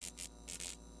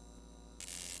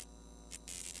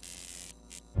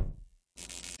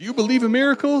Do you believe in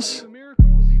miracles?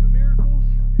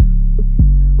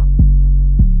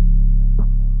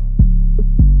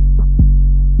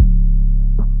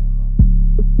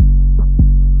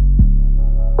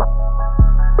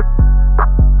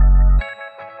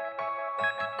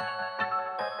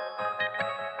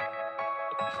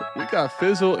 We got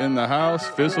Fizzle in the house.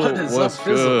 Fizzle, what's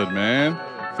good, man?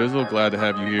 Fizzle, glad to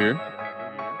have you here.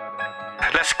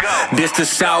 Let's go. This the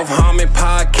South Harmon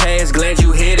Podcast. Glad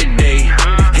you here today.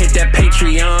 Hit that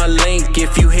Patreon link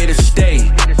if you here to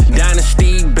stay.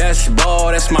 Dynasty, best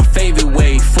ball, that's my favorite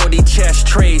way. 40 chess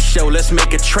trade show, let's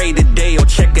make a trade today or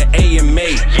check a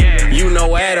AMA. You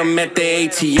know Adam at the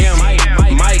ATM.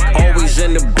 Mike always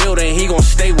in the building, he gon'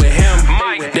 stay with him.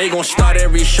 They gon' start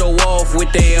every show off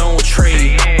with their own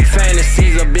trade.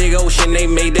 Fantasy's a big ocean, they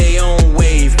made their own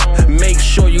wave. Make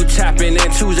sure you tapping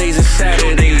in Tuesdays and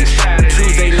Saturdays.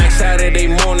 Tuesday night, Saturday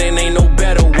morning, ain't no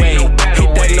better way.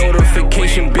 Hit that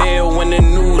notification bell when the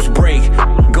news break.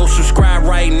 Go subscribe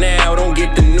right now, don't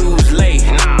get the news late.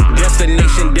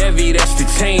 Destination Devi, that's the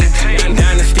team.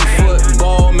 Dynasty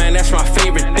football, man, that's my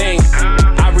favorite thing.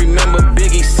 I remember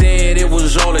Biggie said it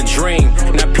was all a dream.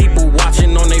 Now people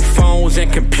watching on their phones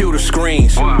and computer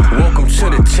screens. Welcome to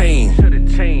the team.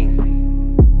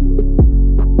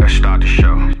 Let's start the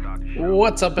show.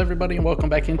 What's up, everybody, and welcome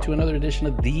back into another edition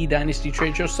of the Dynasty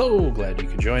Trade Show. So glad you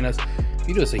could join us. If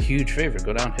you do us a huge favor,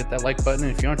 go down, hit that like button,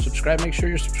 and if you aren't subscribed, make sure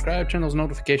you're subscribed, turn those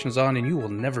notifications on, and you will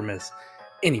never miss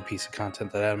any piece of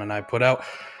content that Adam and I put out.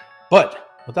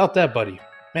 But without that, buddy,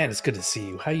 man, it's good to see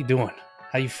you. How you doing?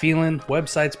 How you feeling?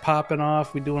 Website's popping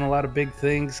off. We're doing a lot of big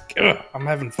things. I'm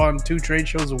having fun. 2 trade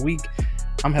shows a week.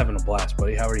 I'm having a blast,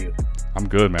 buddy. How are you? I'm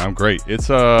good, man. I'm great. It's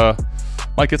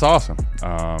Mike, it's awesome.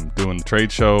 Doing the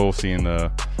trade show, seeing the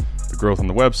growth on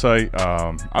the website.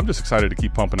 I'm just excited to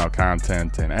keep pumping out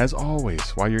content. And as always,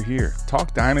 while you're here,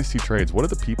 talk Dynasty trades. What are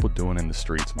the people doing in the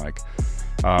streets, Mike?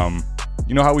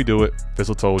 You know how we do it.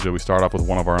 Fizzle told you we start off with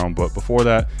one of our own, but before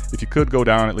that, if you could go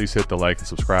down, at least hit the like and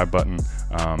subscribe button.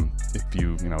 If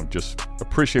you just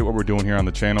appreciate what we're doing here on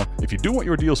the channel. If you do want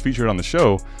your deals featured on the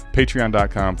show,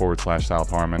 patreon.com/South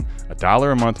Harmon.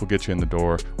 $1 a month will get you in the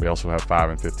door. We also have $5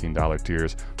 and $15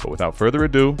 tiers. But without further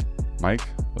ado, Mike,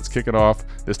 let's kick it off.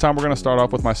 This time we're going to start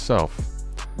off with myself.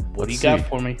 What do you got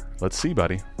for me? Let's see,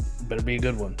 buddy. Better be a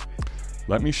good one.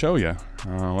 Let me show you.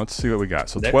 Let's see what we got.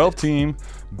 So 12-team,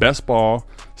 best ball,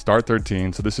 start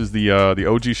 13. So this is the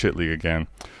OG shit league again.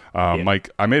 Mike,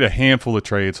 I made a handful of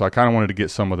trades, so I kind of wanted to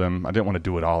get some of them. I didn't want to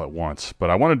do it all at once, but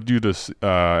I wanted to do this,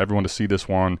 everyone to see this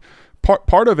one.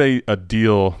 Part of a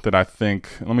deal that I think,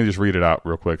 let me just read it out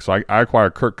real quick. So I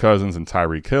acquired Kirk Cousins and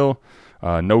Tyreek Hill.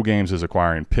 No Games is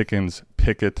acquiring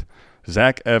Pickett,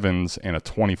 Zach Evans, and a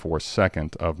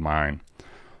 24-second of mine.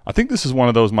 I think this is one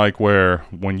of those, Mike, where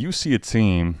when you see a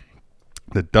team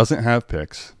that doesn't have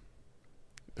picks,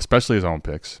 especially his own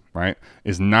picks, right,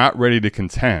 is not ready to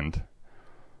contend,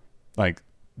 like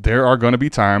there are going to be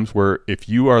times where if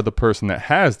you are the person that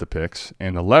has the picks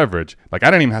and the leverage, like I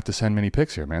didn't even have to send many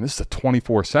picks here, man. This is a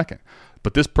 24-second.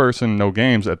 But this person, No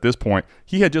Games, at this point,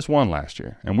 he had just won last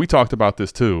year. And we talked about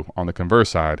this too on the converse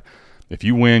side. If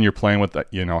you win, you're playing with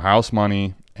house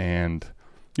money and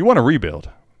you want to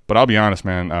rebuild. But I'll be honest,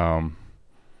 man.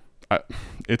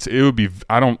 It would be.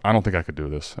 I don't think I could do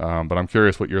this. But I'm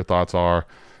curious what your thoughts are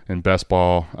in best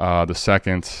ball. The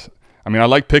second, I mean, I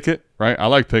like Pickett, right? I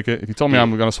like Pickett. If you told me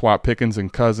I'm going to swap Pickens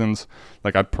and Cousins,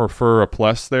 like I'd prefer a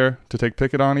plus there to take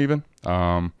Pickett on even.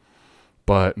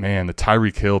 But man, the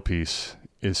Tyreek Hill piece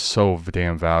is so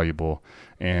damn valuable.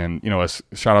 And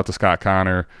shout out to Scott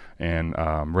Connor and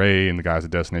Ray and the guys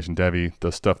at Destination Devi.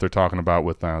 The stuff they're talking about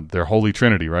with their holy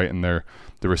trinity, right? And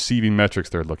the receiving metrics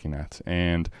they're looking at.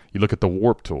 And you look at the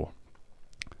warp tool.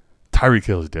 Tyreek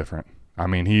Hill is different. I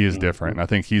mean, he is different. And I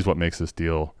think he's what makes this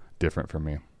deal different for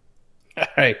me. All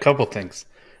right, couple things.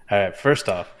 All right, first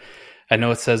off, I know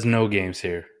it says no games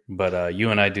here, but you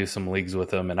and I do some leagues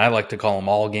with him, and I like to call them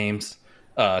all games.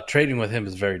 Trading with him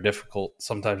is very difficult.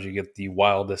 Sometimes you get the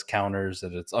wildest counters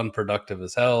and it's unproductive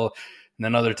as hell. And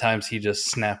then other times he just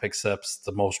snap accepts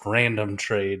the most random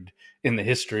trade in the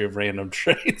history of random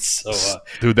trades. So,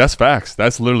 dude, that's facts.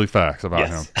 That's literally facts about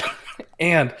him.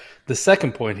 And the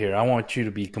second point here, I want you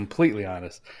to be completely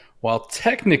honest. While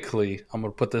technically, I'm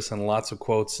going to put this in lots of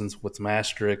quotes and with some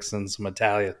asterisks and some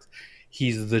italics,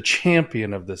 he's the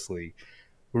champion of this league.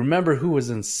 Remember who was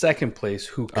in second place,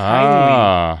 who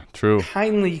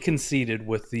kindly conceded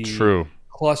with the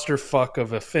clusterfuck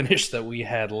of a finish that we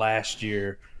had last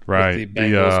year. Right. With the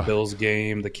Bengals-Bills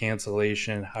game, the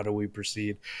cancellation, how do we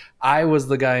proceed? I was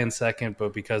the guy in second,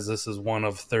 but because this is one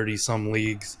of 30-some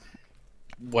leagues,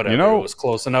 whatever. It was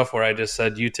close enough where I just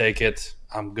said, you take it.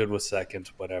 I'm good with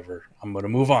second, whatever. I'm going to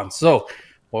move on. So,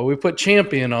 well, we put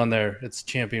champion on there. It's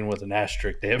champion with an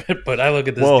asterisk, damn it. But I look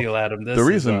at this deal, Adam. The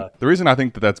reason I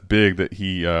think that's big that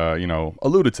he,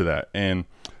 alluded to that. And,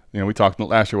 we talked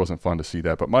last year wasn't fun to see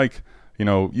that. But, Mike,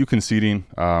 you conceding,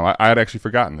 I had actually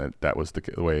forgotten that was the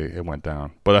way it went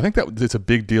down. But I think that it's a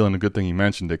big deal and a good thing you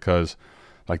mentioned it because,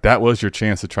 that was your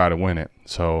chance to try to win it.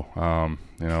 So,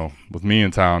 with me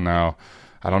in town now,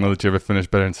 I don't know that you ever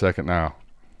finished better than second now.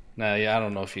 Nah, yeah, I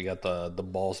don't know if you got the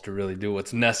balls to really do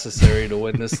what's necessary to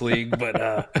win this league,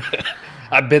 but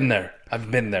I've been there. All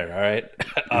right,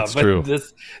 That's true.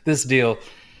 This deal,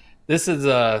 this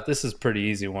is pretty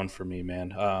easy one for me,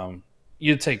 man.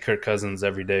 You take Kirk Cousins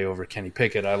every day over Kenny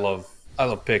Pickett. I love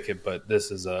Pickett, but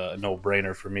this is a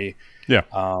no-brainer for me. Yeah.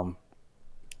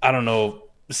 I don't know.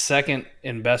 Second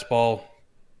in best ball,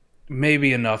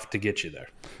 maybe enough to get you there.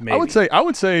 Maybe. I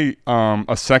would say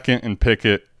a second in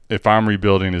Pickett. If I'm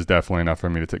rebuilding, is definitely enough for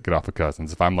me to get off of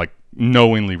Cousins. If I'm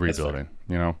knowingly rebuilding,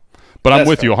 But I'm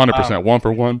with you 100%. 1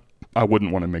 for 1, I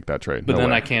wouldn't want to make that trade. But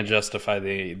then I can't justify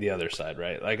the other side,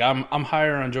 right? I'm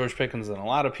higher on George Pickens than a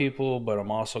lot of people, but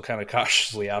I'm also kind of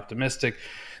cautiously optimistic.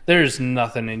 There's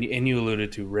nothing, and you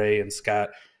alluded to Ray and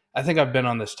Scott. I think I've been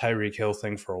on this Tyreek Hill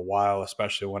thing for a while,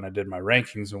 especially when I did my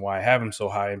rankings and why I have him so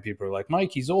high. And people are like,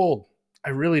 Mike, he's old. I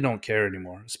really don't care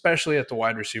anymore, especially at the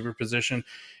wide receiver position.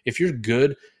 If you're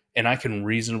good and I can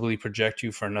reasonably project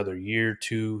you for another year,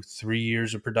 2, 3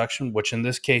 years of production, which in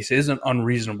this case isn't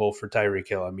unreasonable for Tyreek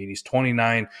Hill. I mean, he's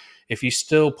 29. If he's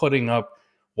still putting up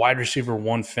wide receiver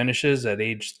 1 finishes at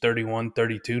age 31,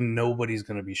 32, nobody's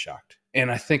going to be shocked.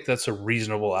 And I think that's a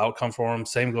reasonable outcome for him.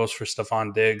 Same goes for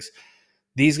Stephon Diggs.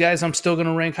 These guys I'm still going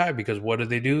to rank high because what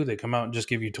do? They come out and just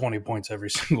give you 20 points every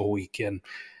single week. And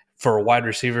for a wide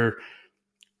receiver,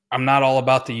 I'm not all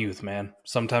about the youth, man.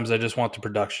 Sometimes I just want the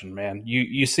production, man.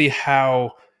 You see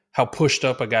how pushed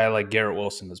up a guy like Garrett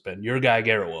Wilson has been. Your guy,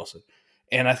 Garrett Wilson.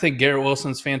 And I think Garrett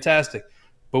Wilson's fantastic.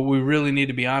 But we really need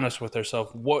to be honest with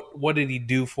ourselves. What did he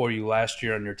do for you last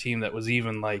year on your team that was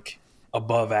even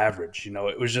above average?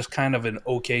 It was just kind of an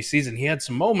okay season. He had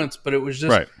some moments, but it was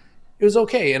just It was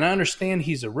okay. And I understand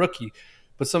he's a rookie.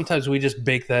 But sometimes we just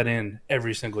bake that in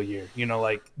every single year.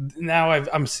 Now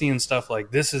I'm seeing stuff like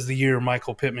this is the year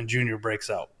Michael Pittman Jr. breaks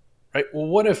out, right? Well,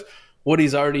 what if what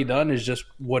he's already done is just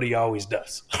what he always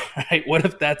does, right? What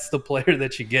if that's the player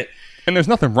that you get? And there's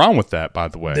nothing wrong with that, by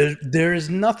the way. There is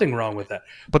nothing wrong with that.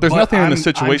 But there's nothing in the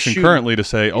situation currently to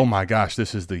say, oh, my gosh,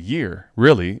 this is the year.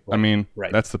 Really? Right. I mean,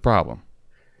 that's the problem.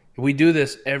 We do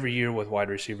this every year with wide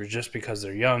receivers just because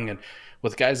they're young. And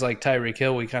with guys like Tyreek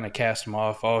Hill, we kind of cast him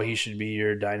off. Oh, he should be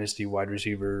your dynasty wide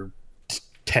receiver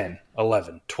 10,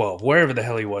 11, 12, wherever the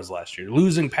hell he was last year.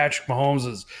 Losing Patrick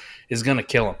Mahomes is going to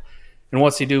kill him. And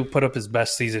what's he do? Put up his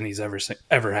best season he's ever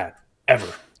had.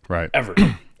 Ever. Right. Ever.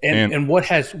 And what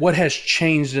has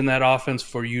changed in that offense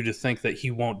for you to think that he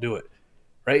won't do it?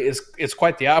 Right? It's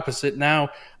quite the opposite. Now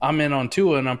I'm in on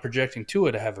Tua, and I'm projecting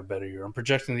Tua to have a better year. I'm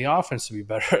projecting the offense to be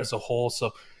better as a whole.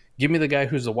 So give me the guy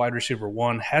who's a wide receiver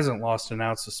 1, hasn't lost an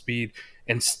ounce of speed,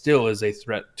 and still is a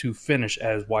threat to finish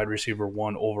as wide receiver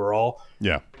 1 overall.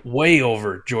 Yeah. Way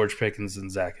over George Pickens and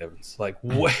Zach Evans.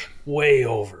 Way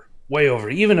over. Way over.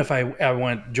 Even if I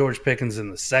went George Pickens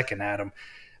in the second, Adam,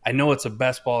 I know it's a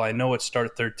best ball. I know it's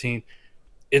start 13.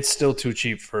 It's still too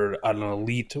cheap for an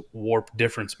elite warp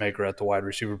difference maker at the wide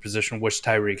receiver position, which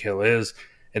Tyreek Hill is.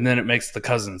 And then it makes the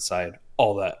Cousins side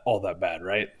all that bad,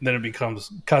 right? Then it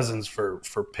becomes Cousins for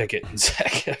Pickett and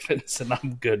Zach Evans, and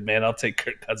I'm good, man. I'll take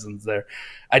Kirk Cousins there.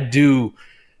 I do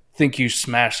think you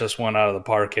smashed this one out of the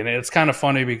park, and it's kind of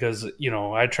funny because,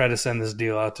 I try to send this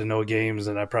deal out to no games,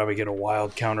 and I probably get a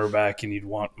wild counter back, and you'd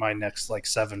want my next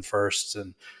 7 firsts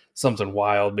and something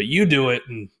wild, but you do it,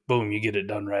 and boom, you get it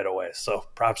done right away. So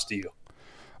props to you.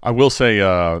 I will say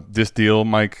this deal,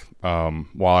 Mike,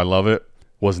 while I love it,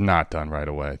 was not done right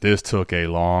away. This took a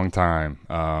long time.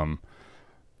 And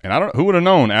I don't know who would have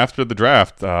known after the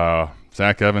draft,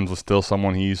 Zach Evans was still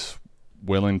someone he's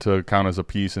willing to count as a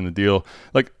piece in the deal.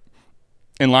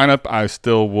 In lineup, I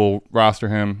still will roster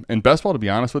him. In best ball, to be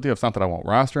honest with you, it's not that I won't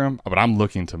roster him, but I'm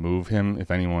looking to move him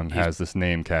if anyone has this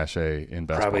name cachet in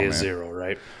best probably ball. Probably a 0,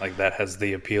 right? That has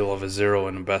the appeal of a 0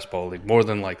 in a best ball league, more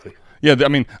than likely. Yeah, I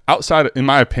mean, in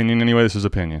my opinion anyway, this is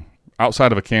opinion.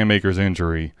 Outside of a Cam Akers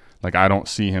injury, I don't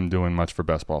see him doing much for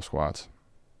best ball squads.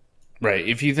 Right.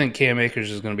 If you think Cam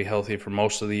Akers is going to be healthy for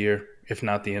most of the year, if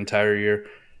not the entire year,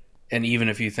 and even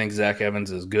if you think Zach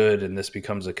Evans is good and this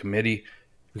becomes a committee,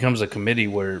 becomes a committee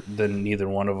where then neither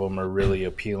one of them are really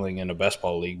appealing in a best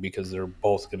ball league because they're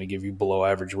both going to give you below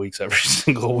average weeks every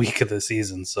single week of the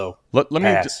season. So let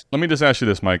me just ask you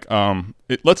this, Mike.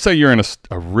 Let's say you're in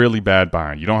a really bad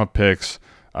bind. You don't have picks.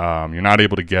 You're not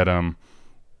able to get them.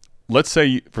 Let's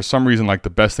say for some reason, like the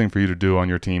best thing for you to do on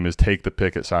your team is take the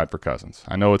pick at side for Cousins.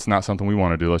 I know it's not something we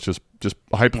want to do. Let's just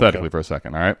hypothetically for a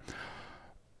second. All right.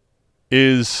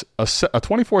 Is a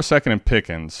 24-second in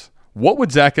Pickens? What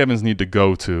would Zach Evans need to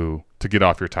go to get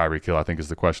off your Tyreek Hill? I think is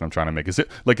the question I'm trying to make. Is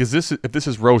this if this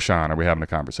is Roshan? Are we having a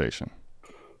conversation?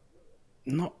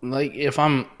 No, like if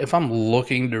I'm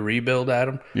looking to rebuild,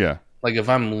 Adam. Yeah. Like if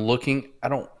I'm looking, I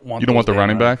don't want. You don't want the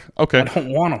running back? Okay. I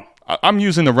don't want him. I'm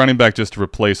using the running back just to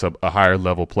replace a higher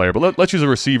level player, but let's use a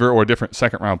receiver or a different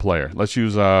second round player. Let's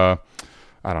use I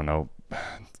don't know,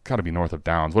 got to be north of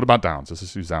Downs. What about Downs? Let's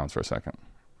just use Downs for a second.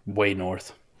 Way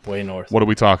north. What are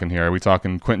we talking here? Are we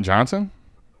talking Quentin Johnson?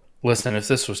 Listen, if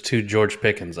this was 2 George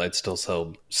Pickens, I'd still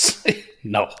sell.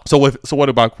 No. So what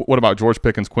about George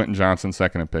Pickens, Quentin Johnson,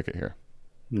 second and Pickett here?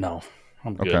 No,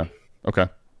 I'm good. Okay.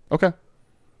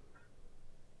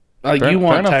 You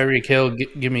want Tyreek Hill?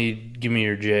 Give me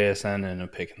your JSN and a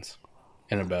Pickens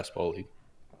in a basketball league.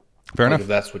 Fair enough. If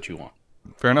that's what you want.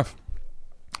 Fair enough.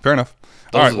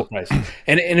 All right.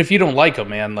 And if you don't like him,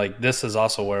 man, like this is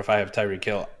also where if I have Tyreek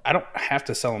Hill, I don't have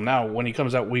to sell him now. When he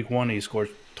comes out week 1, he scores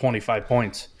 25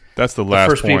 points. That's the last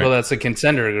first point. People that's a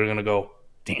contender are going to go,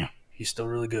 damn, he's still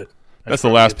really good. That's the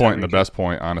last point and the best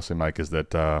point, honestly, Mike, is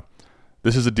that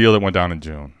this is a deal that went down in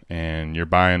June, and you're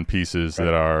buying pieces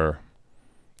that are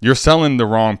 – you're selling the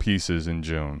wrong pieces in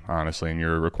June, honestly, and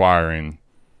you're requiring –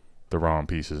 the wrong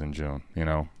pieces in June, you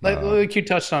know. Like you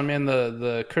touched on, man,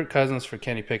 the Kirk Cousins for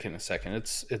Kenny Pickett in a second.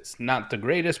 It's not the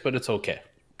greatest, but it's okay.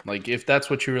 Like if that's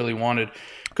what you really wanted,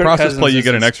 Kirk process Cousins play, you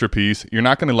get an extra piece. You're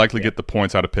not going to likely get the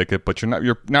points out of Pickett, but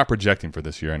you're not projecting for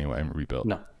this year anyway in rebuild.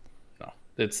 No,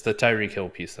 it's the Tyreek Hill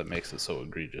piece that makes it so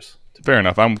egregious. Fair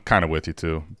enough. I'm kind of with you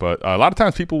too, but a lot of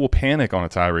times people will panic on a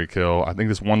Tyreek Hill. I think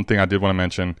this one thing I did want to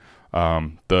mention,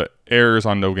 the errors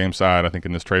on no game side. I think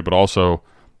in this trade, but also.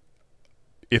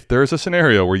 If there's a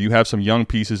scenario where you have some young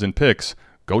pieces and picks,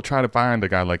 go try to find a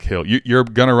guy like Hill. You're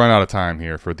going to run out of time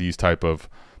here for these type of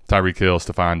Tyreek Hill,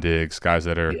 Stephon Diggs, guys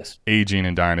that are aging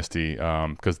in Dynasty.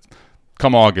 Because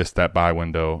come August, that buy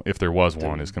window, if there was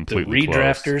one, is completely closed. The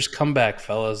redrafters come back,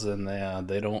 fellas, and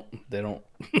they don't they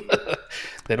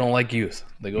don't like youth.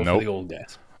 They go for the old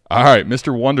guys. All right,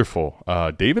 Mr. Wonderful.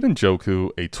 David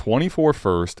Njoku, a 24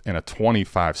 first and a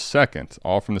 25 second,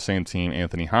 all from the same team,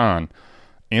 Anthony Hahn.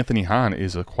 Anthony Hahn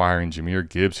is acquiring Jahmyr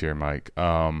Gibbs here, Mike.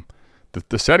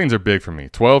 The settings are big for me.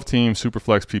 12-team,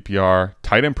 Superflex PPR,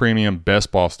 tight end premium,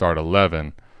 best ball start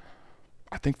 11.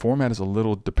 I think format is a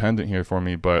little dependent here for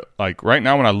me, but like right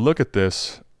now when I look at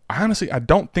this, I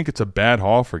don't think it's a bad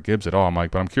haul for Gibbs at all,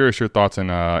 Mike, but I'm curious your thoughts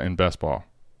in best ball.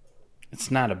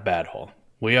 It's not a bad haul.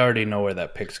 We already know where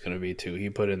that pick's going to be, too. He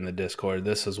put in the Discord.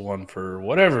 This is one for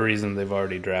whatever reason they've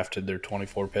already drafted their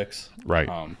 24 picks. Right.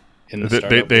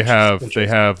 They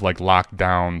have like locked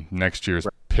down next year's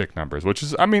pick numbers, which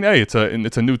is, I mean, hey, it's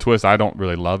a new twist. I don't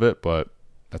really love it, but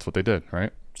that's what they did,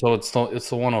 right? So it's the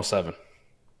 107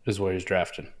 is where he's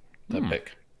drafted that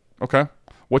pick. Okay,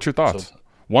 what's your thoughts? So,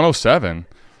 107.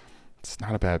 It's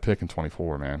not a bad pick in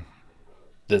 24, man.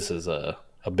 This is a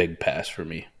big pass for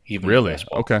me. Even really?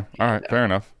 Okay. All right. Fair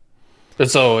enough.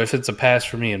 So if it's a pass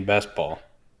for me in best ball.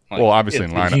 Well, obviously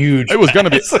in lineup, it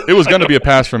was gonna be a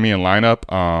pass for me in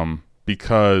lineup,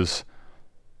 because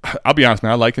I'll be honest,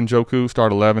 man. I like Njoku,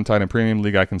 start 11, tight end premium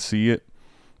league. I can see it,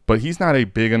 but he's not a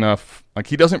big enough. Like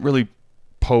he doesn't really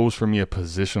pose for me a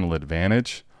positional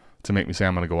advantage to make me say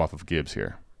I'm going to go off of Gibbs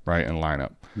here, right, in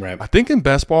lineup. Right. I think in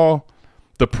best ball,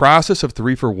 the process of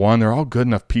 3 for 1, they're all good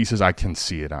enough pieces. I can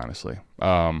see it honestly.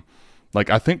 Like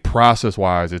I think process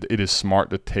wise, it is smart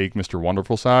to take Mr.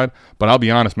 Wonderful side, but I'll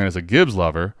be honest, man. As a Gibbs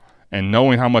lover. And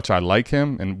knowing how much I like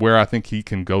him and where I think he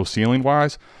can go ceiling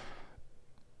wise,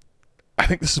 I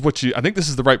think this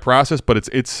is the right process. But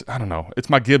it's I don't know. It's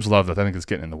my Gibbs love that I think is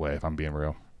getting in the way. If I'm being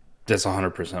real, that's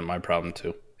 100% my problem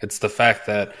too. It's the fact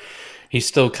that he's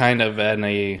still kind of at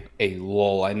a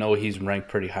lull. I know he's ranked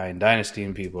pretty high in Dynasty,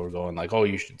 and people are going like, "Oh,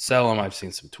 you should sell him." I've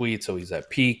seen some tweets. "Oh, he's at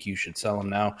peak. You should sell him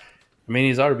now." I mean,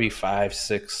 he's RB 5,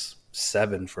 6,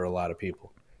 7 for a lot of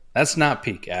people. That's not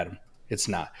peak, Adam. It's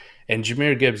not. And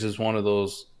Jahmyr Gibbs is one of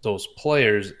those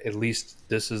players, at least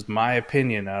this is my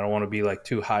opinion. I don't want to be like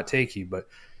too hot takey, but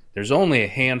there's only a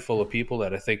handful of people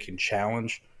that I think can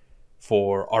challenge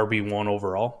for RB1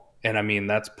 overall. And I mean,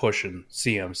 that's pushing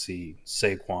CMC,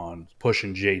 Saquon,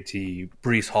 pushing JT,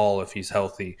 Breece Hall if he's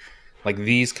healthy. Like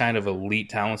these kind of elite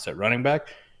talents at running back.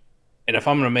 And if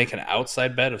I'm going to make an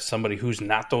outside bet of somebody who's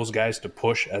not those guys to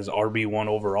push as RB1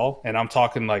 overall, and I'm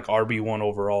talking like RB1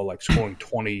 overall, like scoring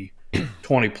 20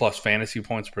 plus fantasy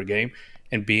points per game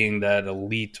and being that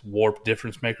elite warp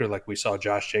difference maker like we saw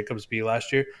Josh Jacobs be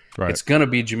last year, it's going to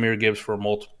be Jahmyr Gibbs for a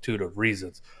multitude of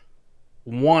reasons.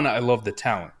 One, I love the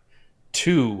talent.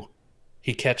 Two,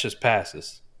 he catches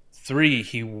passes. Three,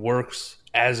 he works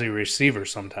as a receiver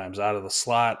sometimes out of the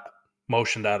slot,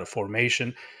 motioned out of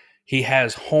formation. He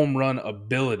has home run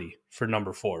ability for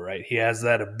number 4, right? He has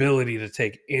that ability to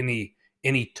take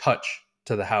any touch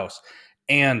to the house.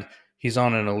 And he's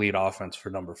on an elite offense for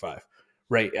number 5,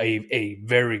 right? A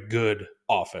very good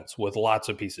offense with lots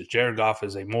of pieces. Jared Goff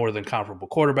is a more than comparable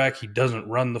quarterback. He doesn't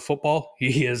run the football.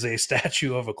 He is a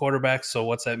statue of a quarterback. So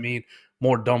what's that mean?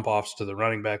 More dump offs to the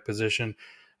running back position.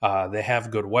 They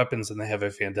have good weapons and they have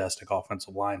a fantastic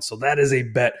offensive line. So that is a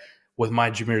bet with my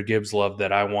Jahmyr Gibbs love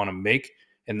that I want to make.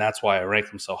 And that's why I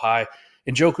rank him so high.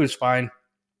 Njoku's fine.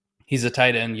 He's a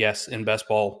tight end. Yes, in best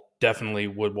ball, definitely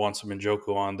would want some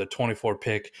Njoku on the 24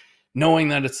 pick. Knowing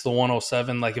that it's the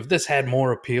 107, like if this had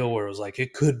more appeal where it was like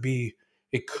it could be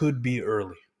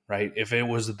early, right? If it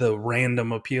was the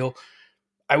random appeal,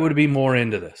 I would be more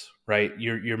into this, right?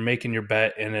 You're making your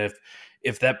bet, and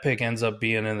if that pick ends up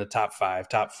being in the top 5,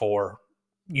 top 4,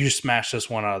 you smash this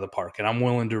one out of the park, and I'm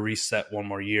willing to reset one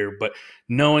more year. But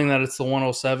knowing that it's the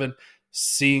 107,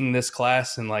 seeing this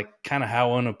class and like kind of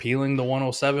how unappealing the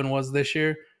 107 was this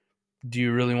year, do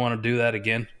you really want to do that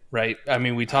again? Right? I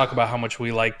mean, we talk about how much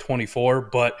we like 24,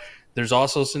 but there's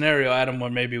also a scenario, Adam, where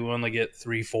maybe we only get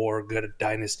 3-4 good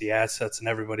dynasty assets and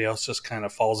everybody else just kind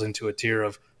of falls into a tier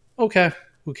of, okay,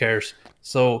 who cares?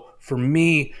 So for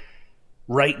me,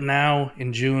 right now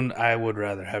in June, I would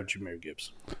rather have Jahmyr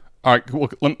Gibbs. All right, well,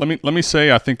 let me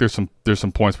say I think there's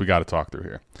some points we got to talk through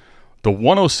here. The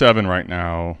 107 right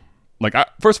now,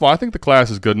 first of all, I think the class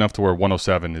is good enough to where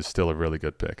 107 is still a really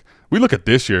good pick. We look at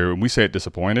this year and we say it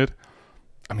disappointed.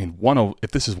 I mean,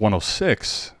 if this is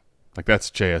 106, like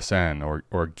that's JSN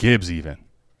or Gibbs even,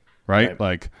 right?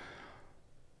 Like,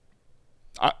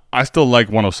 I still like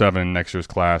 107 in next year's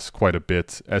class quite a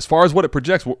bit. As far as what it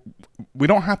projects, we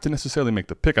don't have to necessarily make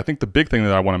the pick. I think the big thing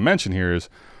that I want to mention here is,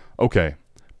 okay,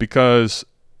 because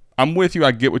I'm with you,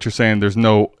 I get what you're saying. There's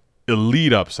no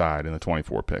elite upside in the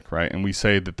 24 pick, right? And we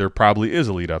say that there probably is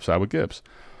elite upside with Gibbs.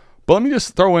 But let me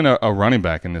just throw in a running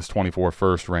back in this 24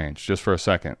 first range just for a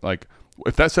second. Like,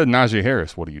 if that said Najee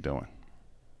Harris, what are you doing?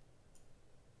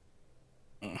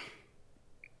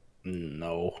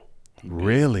 No.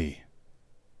 Really?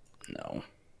 No.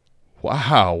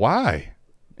 Wow. Why?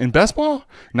 In best ball?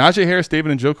 Najee Harris,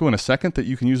 David Njoku in a second that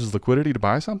you can use as liquidity to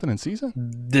buy something in season?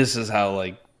 This is how,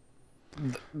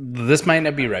 this might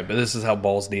not be right, but this is how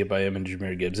balls deep I am in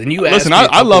Jahmyr Gibbs. And you listen,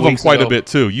 I love him quite a bit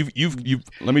too. You've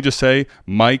let me just say,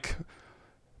 Mike's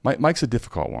a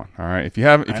difficult one. All right, if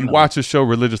you watch this show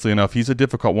religiously enough, he's a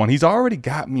difficult one. He's already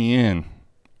got me in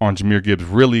on Jahmyr Gibbs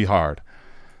really hard.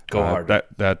 Go hard.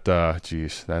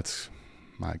 Geez, that's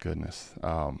my goodness.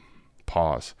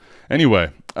 Pause.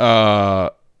 Anyway,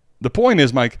 the point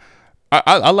is, Mike,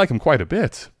 I like him quite a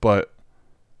bit, but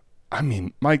I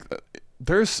mean, Mike,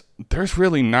 there's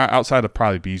really not, outside of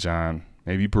probably Bijan,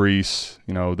 maybe Brees,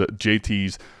 the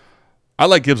JTs. I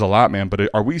like Gibbs a lot, man, but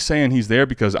are we saying he's there?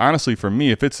 Because honestly, for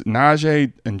me, if it's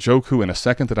Najee and Njoku in a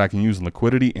second that I can use in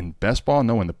liquidity in best ball,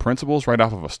 knowing the principles right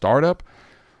off of a startup,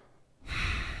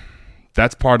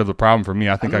 that's part of the problem for me.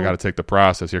 I think I got to take the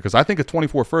process here, because I think a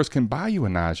 24 first can buy you a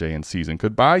Najee in season,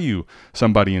 could buy you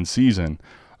somebody in season,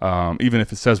 even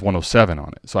if it says 107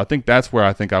 on it. So I think that's where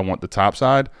I think I want the top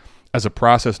side as a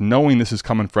process, knowing this is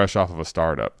coming fresh off of a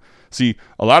startup. See,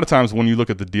 a lot of times when you look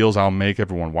at the deals I'll make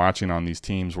everyone watching on these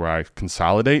teams where I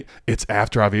consolidate, it's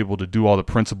after I've able to do all the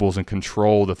principles and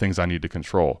control the things I need to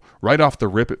control. Right off the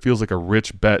rip, it feels like a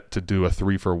rich bet to do a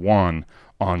 3-for-1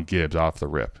 on Gibbs off the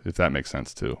rip, if that makes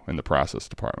sense too, in the process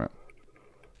department.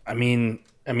 I mean,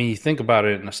 you think about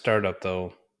it in a startup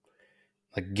though,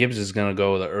 like Gibbs is going to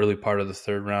go the early part of the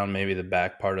third round, maybe the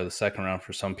back part of the second round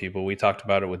for some people. We talked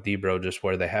about it with Debro, just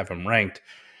where they have him ranked.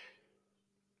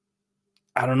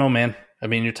 I don't know, man. I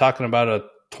mean, you're talking about a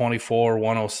 24,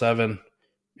 107.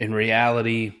 In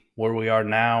reality, where we are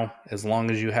now, as long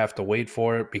as you have to wait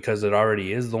for it because it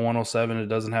already is the 107, it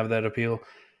doesn't have that appeal.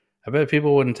 I bet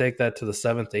people wouldn't take that to the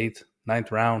 7th, 8th,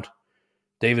 9th round.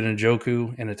 David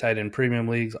Njoku in a tight end premium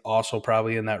leagues, also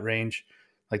probably in that range.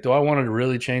 Like, do I want to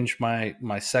really change my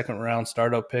second round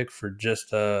startup pick for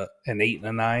just an 8 and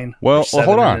a 9? Well,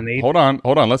 hold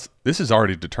on. This is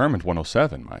already determined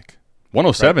 107, Mike.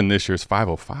 107 this year is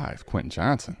 505, Quentin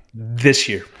Johnson. This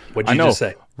year. What'd you just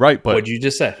say? Right, but what'd you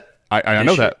just say? I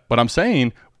know that, but I'm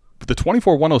saying the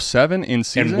 24-107 in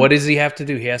season. And what does he have to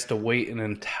do? He has to wait an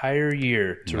entire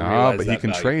year to realize but that he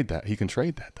can value. trade that. He can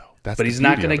trade that though. But he's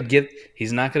not going to get.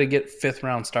 He's not going to get 5th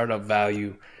round startup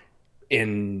value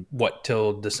in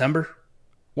till December.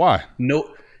 Why?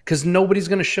 No, because nobody's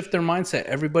going to shift their mindset.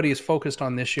 Everybody is focused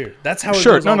on this year. That's how it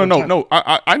sure. goes. No.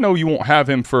 I know you won't have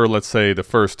him for, let's say, the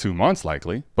first 2 months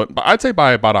likely, but I'd say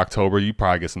by about October, you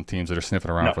probably get some teams that are sniffing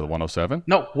around for the 107.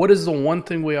 No, what is the one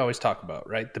thing we always talk about,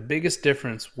 right? The biggest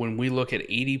difference when we look at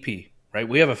ADP, right?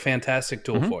 We have a fantastic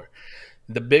tool for it.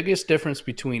 The biggest difference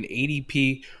between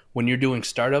ADP when you're doing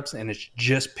startups and it's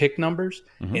just pick numbers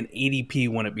and ADP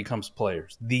when it becomes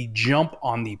players. The jump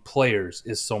on the players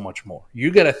is so much more.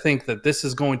 You got to think that this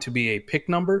is going to be a pick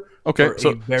number for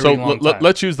a very long time.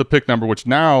 Let's use the pick number, which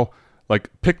now, like,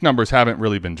 pick numbers haven't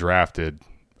really been drafted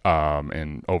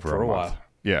in over for a month. While.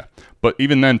 Yeah. But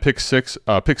even then, pick 7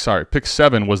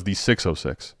 was the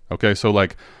 606. Okay, so,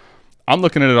 like, I'm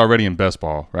looking at it already in best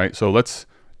ball, right? So let's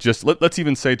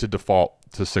even say to default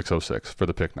to 606 for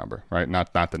the pick number, right?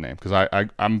 Not the name, because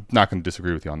I'm not going to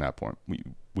disagree with you on that point.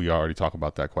 We already talk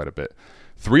about that quite a bit.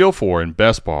 304 in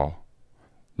best ball,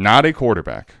 not a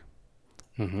quarterback.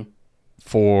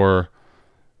 Because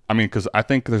I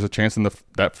think there's a chance in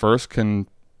that first can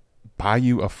buy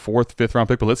you a 4th, 5th round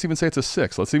pick, but let's even say it's a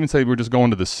 6th. Let's even say we're just going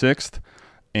to the 6th,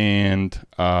 and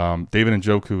David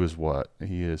Njoku is what?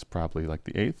 He is probably like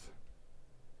the 8th?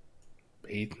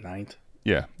 8th, 9th.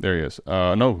 Yeah, there he is.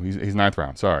 No, he's 9th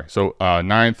round. Sorry. So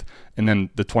 9th, and then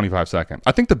the 25-second.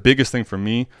 I think the biggest thing for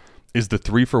me is the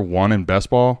 3-for-1 in best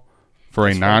ball for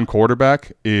a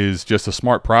non-quarterback is just a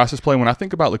smart process play. When I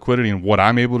think about liquidity and what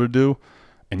I'm able to do,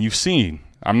 and you've seen,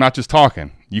 I'm not just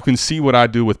talking. You can see what I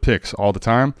do with picks all the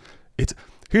time.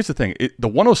 Here's the thing. The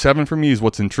 107 for me is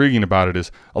what's intriguing about it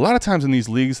is a lot of times in these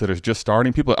leagues that are just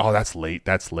starting, people are like, oh,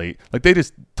 that's late. Like they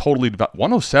just totally –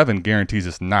 107 guarantees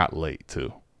it's not late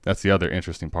too. That's the other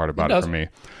interesting part about it for me.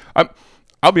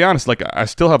 I'll be honest, like I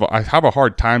have a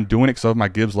hard time doing it because of my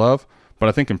Gibbs love, but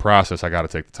I think in process I got to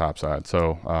take the top side.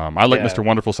 So I like Mr.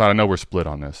 Wonderful side. I know we're split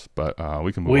on this, but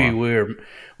we can move on.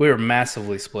 We're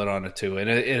massively split on it too,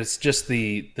 and it's just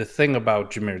the thing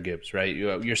about Jahmyr Gibbs, right?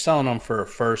 You're selling him for a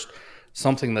first,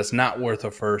 something that's not worth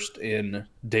a first in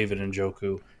David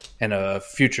Njoku, and a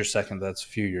future second that's a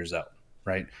few years out,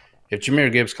 right? If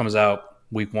Jahmyr Gibbs comes out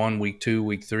week 1, week 2,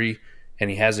 week 3. And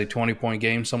he has a 20-point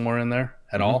game somewhere in there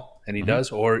at all, and he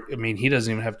does. Or, he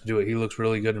doesn't even have to do it. He looks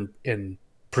really good in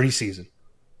preseason,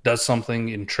 does something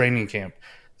in training camp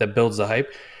that builds the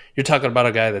hype. You're talking about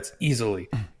a guy that's easily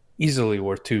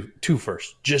worth two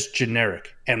firsts, just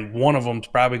generic. And one of them's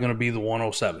probably going to be the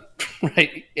 107,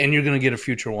 right? And you're going to get a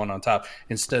future one on top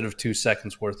instead of 2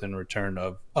 seconds worth in return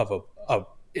of a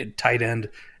tight end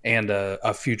and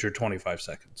a future 25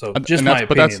 seconds. So just my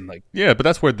opinion. But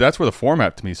that's where the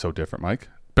format to me is so different, Mike.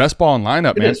 Best ball and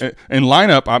lineup, man. In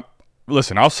lineup,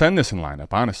 I'll send this in lineup,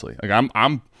 honestly. Like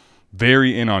I'm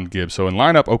very in on Gibbs. So in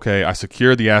lineup, okay, I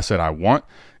secure the asset I want.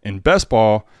 In best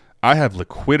ball, I have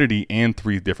liquidity and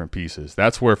 3 different pieces.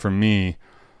 That's where for me,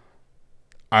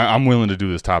 I'm willing to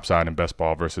do this top side in best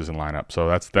ball versus in lineup. So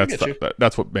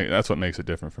that's what makes it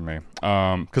different for me.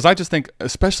 Because I just think,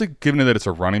 especially given that it's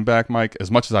a running back, Mike,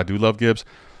 as much as I do love Gibbs,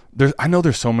 I know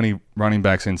there's so many running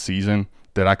backs in season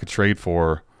that I could trade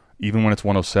for, even when it's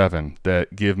 107,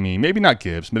 that give me maybe not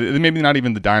Gibbs, but maybe not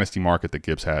even the dynasty market that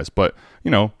Gibbs has, but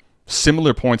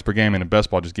similar points per game in a best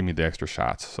ball just give me the extra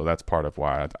shots. So that's part of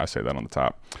why I say that on the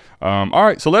top. All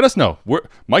right, so let us know.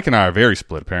 Mike and I are very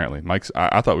split, apparently.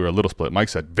 I thought we were a little split. Mike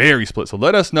said very split. So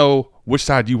let us know which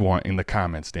side you want in the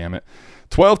comments, damn it.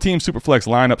 12-team Superflex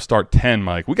lineup start 10,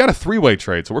 Mike. We got a 3-way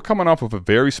trade, so we're coming off of a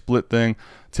very split thing.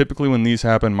 Typically when these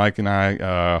happen, Mike and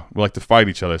I we like to fight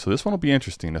each other. So this one will be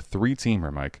interesting. A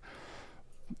 3-teamer, Mike.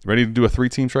 Ready to do a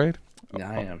 3-team trade?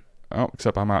 Yeah, I am. Oh,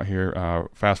 except I'm out here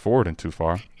fast forwarding too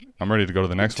far. I'm ready to go to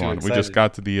the next one. Excited. We just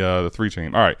got to the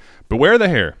 3-team. All right. Beware the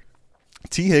hair.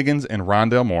 T. Higgins and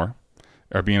Rondale Moore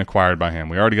are being acquired by him.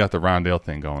 We already got the Rondale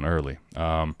thing going early.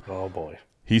 Oh, boy.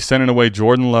 He's sending away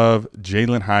Jordan Love,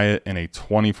 Jalen Hyatt, and a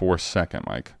 24-second,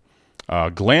 Mike.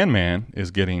 Glandman is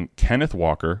getting Kenneth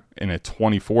Walker in a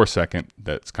 24-second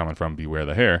that's coming from Beware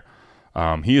the Hair.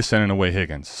 He is sending away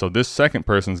Higgins. So this second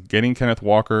person's getting Kenneth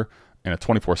Walker and a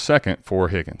 24-second for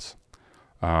Higgins.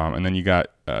 And then you got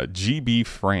GB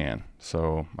Fran.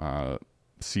 So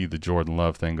see the Jordan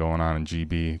Love thing going on in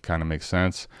GB. Kind of makes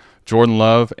sense. Jordan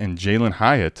Love and Jalen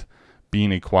Hyatt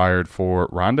being acquired for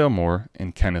Rondale Moore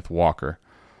and Kenneth Walker.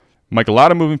 Mike, a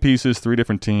lot of moving pieces, 3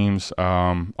 different teams.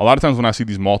 A lot of times when I see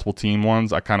these multiple team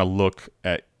ones, I kind of look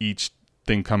at each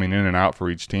thing coming in and out for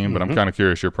each team. But I'm kind of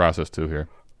curious your process too here.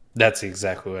 That's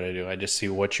exactly what I do. I just see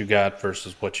what you got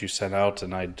versus what you sent out,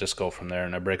 and I just go from there,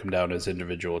 and I break them down as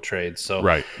individual trades. So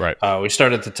Right. we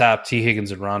start at the top. T.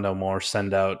 Higgins and Rondell Moore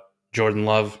send out Jordan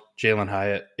Love, Jalen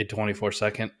Hyatt, a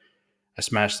 24-second. I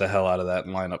smashed the hell out of that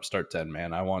in lineup start 10,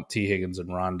 man. I want T. Higgins and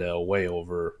Rondell way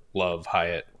over Love,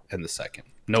 Hyatt, and the second.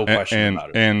 No question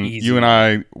about it. And Easy. You and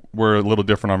I were a little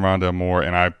different on Rondell Moore,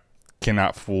 and I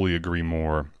cannot fully agree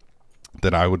more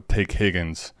that I would take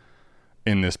Higgins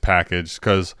in this package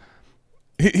because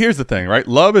here's the thing, right?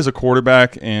 Love is a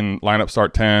quarterback in lineup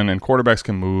start 10, and quarterbacks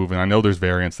can move, and I know there's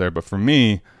variance there, but for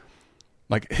me,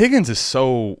 like Higgins is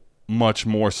so much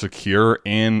more secure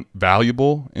and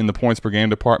valuable in the points per game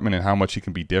department and how much he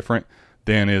can be different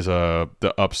than is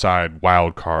the upside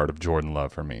wild card of Jordan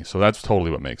Love for me. So that's totally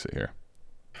what makes it here.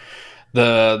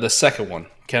 The second one,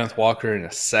 Kenneth Walker in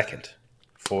a second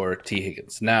for T.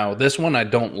 Higgins. Now, this one I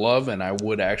don't love, and I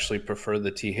would actually prefer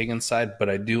the T. Higgins side, but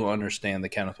I do understand the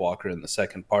Kenneth Walker in the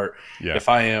second part. Yeah. If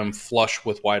I am flush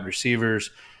with wide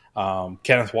receivers,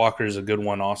 Kenneth Walker is a good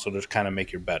one also to kind of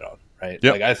make your bet on, right?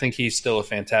 Yep. Like I think he's still a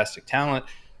fantastic talent.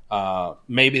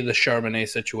 Maybe the Charbonnet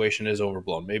situation is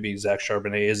overblown. Maybe Zach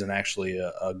Charbonnet isn't actually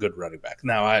a good running back.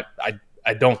 Now,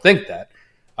 I don't think that.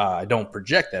 I don't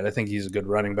project that. I think he's a good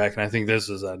running back, and I think this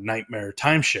is a nightmare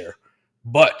timeshare.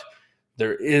 But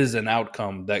there is an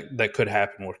outcome that could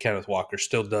happen where Kenneth Walker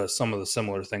still does some of the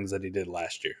similar things that he did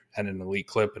last year. Had an elite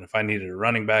clip, and if I needed a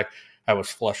running back, I was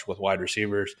flush with wide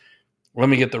receivers. Let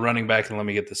me get the running back and let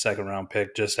me get the second-round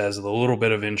pick just as a little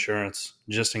bit of insurance,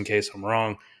 just in case I'm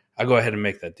wrong. I'll go ahead and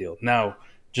make that deal. Now,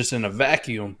 just in a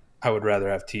vacuum, I would rather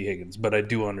have T. Higgins, but I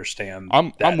do understand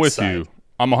I'm with you.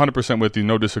 I'm 100% with you.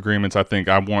 No disagreements. I think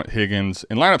I want Higgins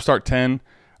in lineup start 10.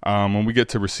 When we get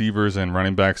to receivers and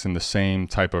running backs in the same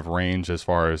type of range as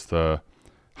far as the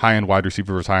high-end wide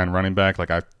receiver versus high-end running back,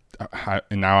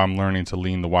 and now I'm learning to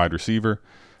lean the wide receiver.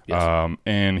 Yes.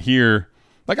 And here,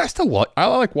 I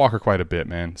like Walker quite a bit,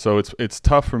 man. So it's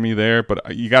tough for me there,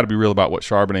 but you got to be real about what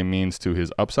Charbonnet means to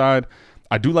his upside.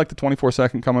 I do like the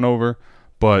 24-second coming over,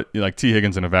 but like T.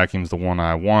 Higgins in a vacuum is the one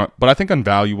I want. But I think on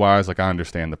value-wise, I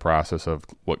understand the process of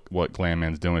what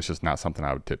Glandman's doing. It's just not something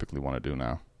I would typically want to do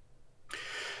now.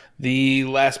 The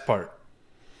last part,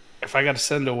 if I got to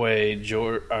send away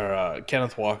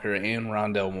Kenneth Walker and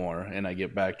Rondell Moore, and I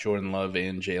get back Jordan Love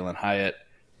and Jalen Hyatt,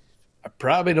 I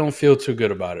probably don't feel too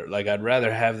good about it. Like I'd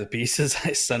rather have the pieces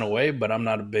I sent away, but I'm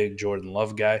not a big Jordan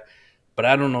Love guy. But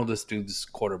I don't know this dude's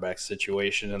quarterback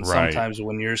situation, and sometimes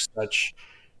when you're such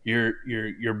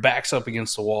your back's up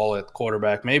against the wall at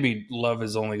quarterback, maybe Love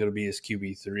is only going to be his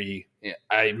QB3.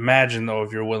 I imagine though,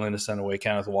 if you're willing to send away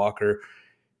Kenneth Walker,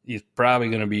 he's probably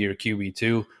going to be your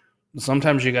QB2.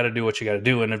 Sometimes you got to do what you got to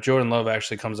do. And if Jordan Love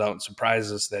actually comes out and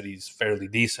surprises us that he's fairly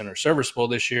decent or serviceable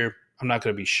this year, I'm not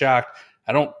going to be shocked.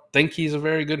 I don't think he's a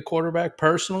very good quarterback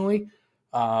personally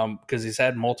because he's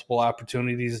had multiple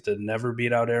opportunities to never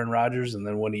beat out Aaron Rodgers. And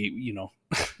then when he,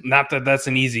 not that that's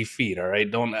an easy feat, all right?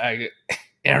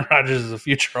 Aaron Rodgers is a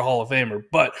future Hall of Famer.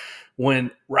 But when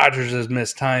Rodgers has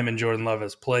missed time and Jordan Love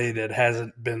has played, it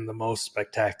hasn't been the most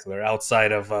spectacular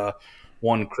outside of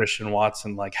one Christian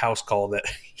Watson house call that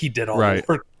he did all the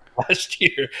work last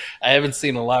year. I haven't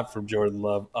seen a lot from Jordan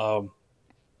Love.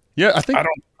 I think I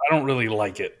don't really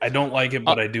like it. I don't like it,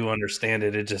 but I do understand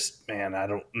it. It just, man, I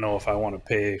don't know if I want to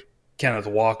pay Kenneth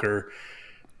Walker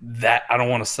that. I don't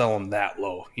want to sell him that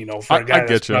low. For a guy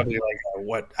that's probably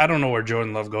I don't know where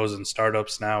Jordan Love goes in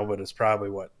startups now, but it's probably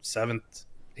 7th,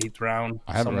 8th round.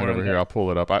 I have it right over here. I'll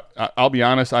pull it up. I'll be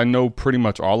honest. I know pretty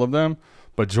much all of them.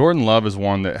 But Jordan Love is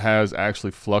one that has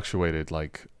actually fluctuated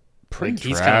pretty drastically.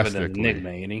 He's kind of an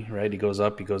enigma, isn't he? Right? He goes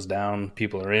up, he goes down.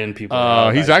 People are in, people are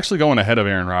out. He's actually going ahead of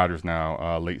Aaron Rodgers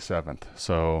now, late 7th.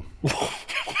 So,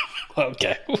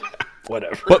 okay,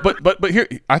 whatever. But here,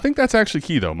 I think that's actually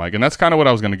key though, Mike, and that's kind of what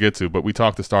I was going to get to. But we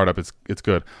talked the startup; it's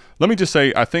good. Let me just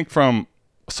say, I think from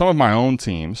some of my own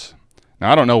teams.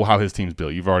 Now, I don't know how his team's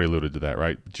built. You've already alluded to that,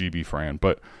 right? GB Fran,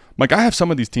 but Mike, I have some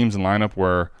of these teams in lineup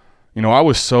where. I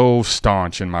was so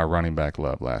staunch in my running back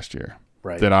love last year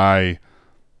that I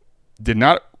did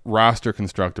not roster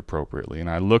construct appropriately. And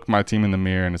I looked my team in the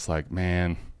mirror and it's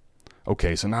man,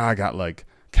 okay, so now I got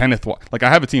Kenneth. I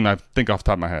have a team I think off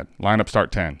the top of my head. Lineup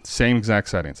start 10, same exact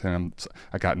settings. And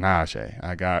I got Najee.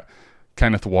 I got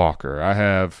Kenneth Walker. I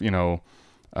have, who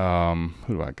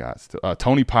do I got?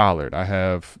 Tony Pollard. I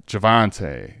have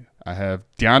Javonte. I have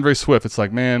DeAndre Swift. It's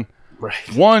man,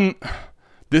 one –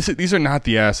 These are not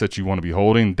the assets you want to be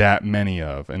holding that many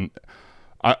of. And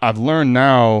I've learned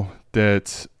now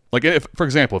that, for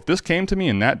example, if this came to me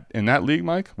in that league,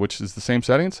 Mike, which is the same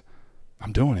settings,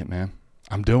 I'm doing it, man.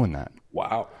 I'm doing that.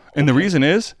 Wow. And the reason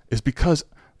is because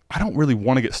I don't really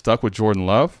want to get stuck with Jordan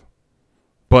Love,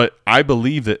 but I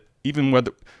believe that even if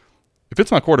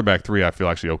it's my quarterback 3, I feel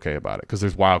actually okay about it because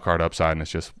there's wild card upside and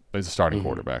it's a starting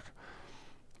quarterback.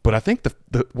 But I think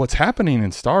the what's happening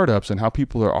in startups and how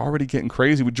people are already getting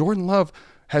crazy with Jordan Love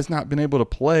has not been able to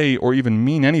play or even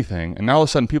mean anything, and now all of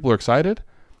a sudden people are excited.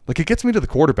 Like, it gets me to the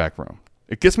quarterback room.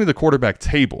 It gets me to the quarterback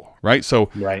table, right? So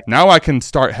now I can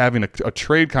start having a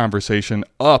trade conversation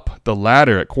up the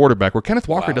ladder at quarterback where Kenneth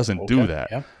Walker doesn't do that.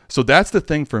 Yeah. So that's the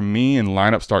thing for me in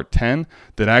lineup start 10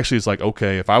 that actually is like,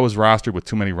 okay, if I was rostered with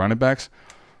too many running backs,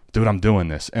 dude, I'm doing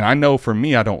this. And I know for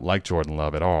me, I don't like Jordan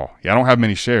Love at all. Yeah, I don't have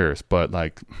many shares, but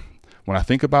like when I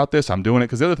think about this, I'm doing it.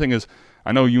 Because the other thing is,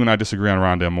 I know you and I disagree on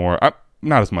Rondale Moore.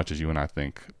 Not as much as you and I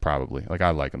think, probably. Like, I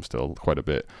like him still quite a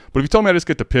bit. But if you told me I just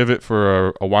get to pivot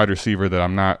for a wide receiver that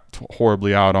I'm not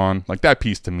horribly out on, like that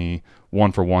piece to me,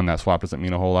 1-for-1, that swap doesn't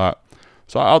mean a whole lot.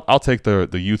 So I'll take the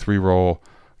U3 role,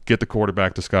 get the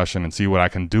quarterback discussion, and see what I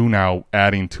can do now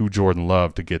adding to Jordan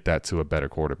Love to get that to a better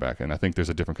quarterback. And I think there's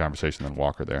a different conversation than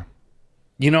Walker there.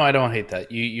 I don't hate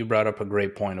that. You brought up a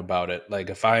great point about it. Like,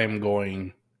 if I am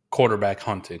going quarterback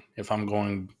hunting, if I'm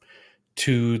going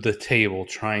to the table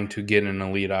trying to get an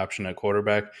elite option at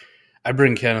quarterback, I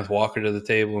bring Kenneth Walker to the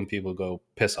table and people go,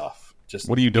 piss off. Just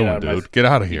what are you doing, dude? Get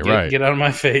out of here, right? Get out of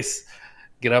my face.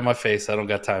 Get out of my face. I don't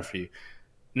got time for you.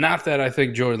 Not that I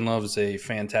think Jordan Love is a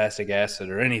fantastic asset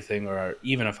or anything, or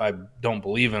even if I don't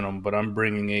believe in him, but I'm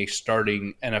bringing a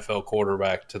starting NFL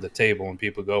quarterback to the table and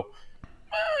people go,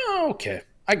 okay,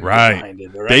 I can get behind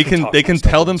it. Or they can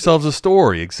tell themselves a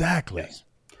story. Exactly. Yes.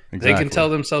 Exactly. They can tell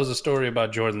themselves a story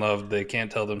about Jordan Love. They can't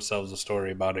tell themselves a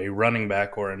story about a running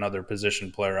back or another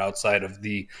position player outside of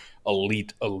the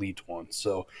elite one.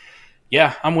 So,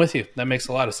 yeah, I'm with you. That makes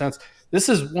a lot of sense. This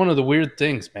is one of the weird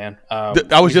things, man.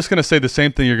 I was just going to say the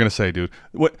same thing you're going to say, dude.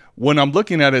 When I'm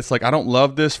looking at it, it's like I don't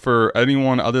love this for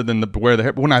anyone other than wear the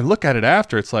hair. But when I look at it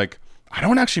after, it's like I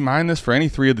don't actually mind this for any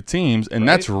 3 of the teams, and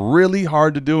that's really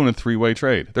hard to do in a 3-way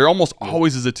trade. There almost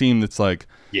always is a team that's like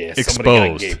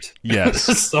exposed.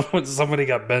 Yes, somebody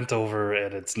got bent over,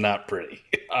 and it's not pretty.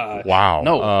 Wow.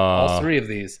 No, all 3 of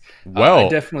these. I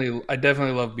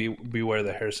definitely love Beware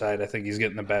the Hair side. I think he's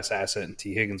getting the best asset in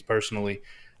T. Higgins personally.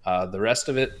 The rest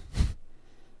of it,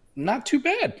 not too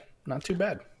bad. Not too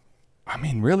bad. I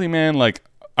mean, really, man, like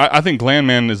I think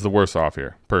Glandman is the worst off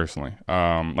here, personally.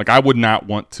 Like, I would not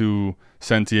want to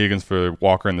send T. Higgins for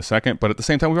Walker in the second, but at the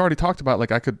same time, we've already talked about,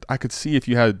 like, I could see if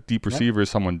you had deep receivers,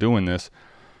 someone doing this.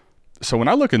 So when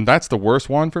I look, and that's the worst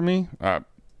one for me,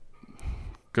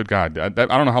 good God. I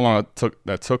don't know how long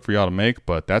that took for y'all to make,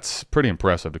 but that's pretty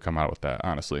impressive to come out with that,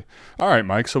 honestly. All right,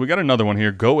 Mike, so we got another one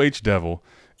here. Go H Devil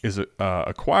is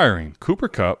acquiring Cooper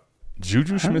Kupp,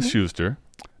 Juju Smith-Schuster,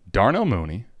 Darnell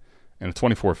Mooney, and a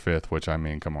 24/5, which, I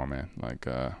mean, come on, man. Like,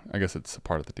 I guess it's a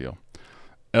part of the deal.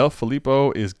 El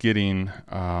Filippo is getting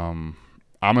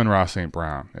Amon-Ra St.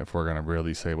 Brown, if we're going to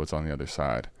really say what's on the other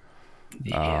side.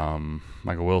 Yeah.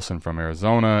 Michael Wilson from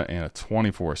Arizona, and a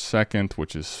 24/2,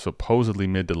 which is supposedly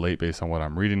mid to late based on what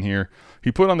I'm reading here.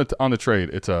 He put on the trade,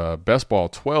 it's a best ball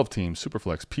 12-team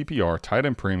Superflex PPR tight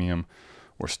end premium.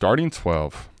 We're starting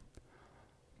 12.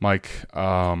 Mike,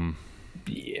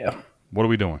 yeah. What are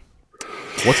we doing?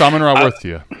 What's Amon-Ra worth to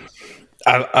you?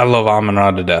 I love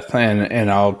Amon-Ra to death,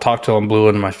 and I'll talk till I'm blue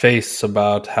in my face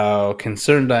about how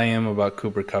concerned I am about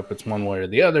Cooper Kupp. It's one way or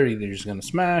the other. Either he's going to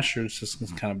smash or it's just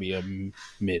going to kind of be a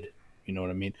mid. You know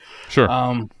what I mean? Sure.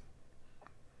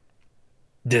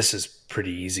 This is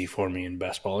pretty easy for me in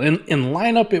best ball. In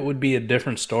lineup, it would be a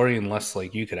different story unless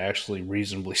like you could actually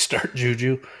reasonably start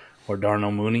Juju or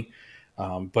Darnell Mooney.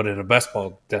 But in a best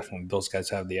ball, definitely those guys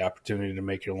have the opportunity to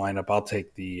make your lineup. I'll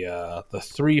take the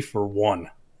 3-for-1,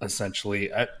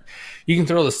 essentially. You can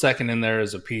throw the second in there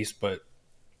as a piece, but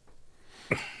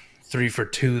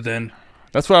 3-for-2 then.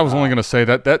 That's what I was only going to say.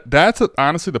 That's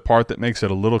honestly the part that makes it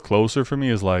a little closer for me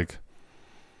is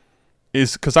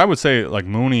because I would say like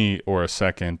Mooney or a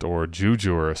second or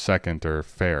Juju or a second are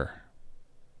fair.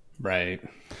 Right.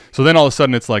 So then all of a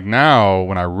sudden it's like now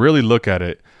when I really look at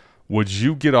it, would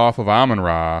you get off of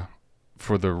Amon-Ra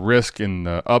for the risk in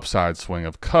the upside swing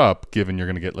of Kupp, given you're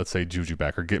going to get, let's say, Juju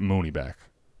back or get Mooney back?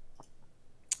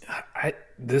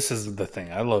 This is the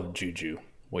thing. I love Juju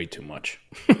way too much.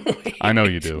 I know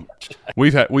you do.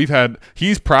 We've had.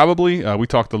 He's probably. We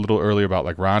talked a little earlier about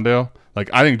like Rondale. Like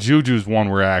I think Juju's one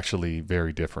we're actually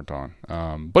very different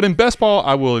on. But in best ball,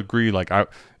 I will agree. Like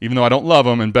even though I don't love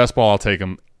him in best ball, I'll take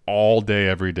him all day,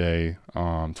 every day,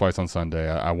 twice on Sunday.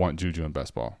 I want Juju in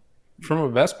best ball. From a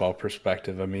best ball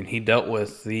perspective, I mean, he dealt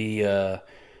with the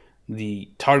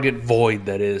target void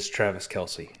that is Travis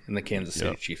Kelce in the Kansas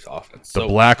City Chiefs offense. The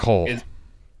black hole.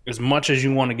 as much as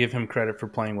you want to give him credit for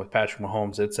playing with Patrick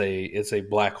Mahomes, it's a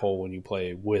black hole when you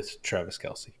play with Travis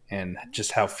Kelce and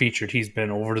just how featured he's been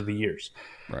over the years.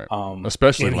 Right.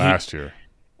 Especially last year.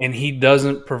 And he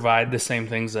doesn't provide the same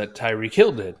things that Tyreek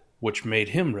Hill did, which made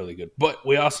him really good. But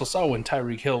we also saw when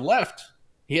Tyreek Hill left,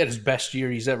 he had his best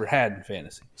year he's ever had in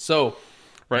fantasy. So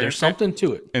there's something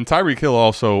to it. And Tyreek Hill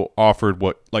also offered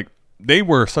they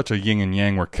were such a yin and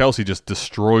yang where Kelce just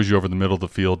destroys you over the middle of the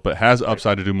field, but has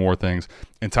upside to do more things.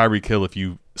 And Tyreek Hill, if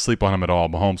you sleep on him at all,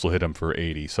 Mahomes will hit him for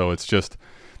 80. So it's just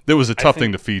 – there was a tough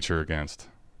thing to feature against.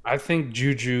 I think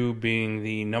Juju being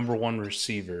the number one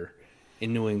receiver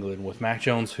in New England with Mac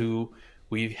Jones, who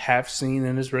we have seen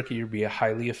in his rookie year be a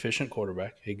highly efficient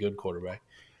quarterback, a good quarterback,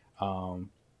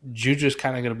 Juju's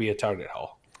kind of going to be a target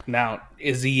haul. Now,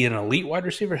 is he an elite wide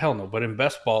receiver? Hell no. But in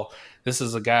best ball, this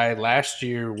is a guy last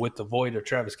year with the void of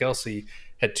Travis Kelce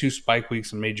had 2 spike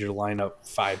weeks and made your lineup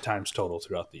 5 times total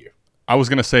throughout the year. I was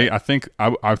going to say, I think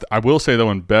I will say,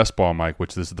 though, in best ball, Mike,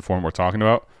 which this is the form we're talking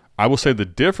about, I will say the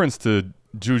difference to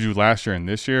Juju last year and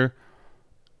this year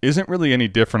isn't really any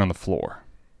different on the floor.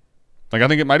 Like, I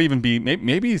think it might even be,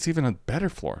 maybe it's even a better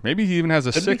floor. Maybe he even has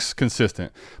a 6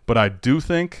 consistent. But I do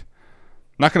think,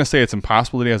 I'm not going to say it's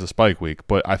impossible that he has a spike week,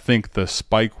 but I think the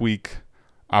spike week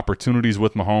opportunities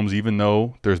with Mahomes, even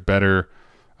though there's better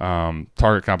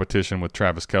target competition with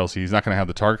Travis Kelce, he's not going to have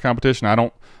the target competition.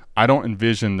 I don't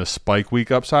envision the spike week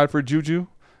upside for Juju.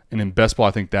 And in best ball,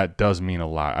 I think that does mean a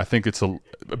lot. I think it's a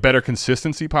better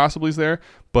consistency possibly is there.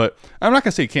 But I'm not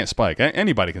going to say he can't spike.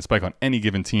 Anybody can spike on any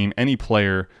given team, any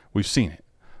player. We've seen it.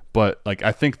 But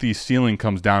I think the ceiling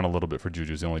comes down a little bit for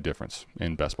Juju is the only difference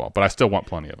in best ball. But I still want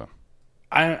plenty of him.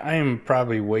 I am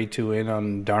probably way too in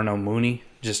on Darnell Mooney,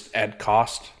 just at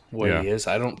cost what he is.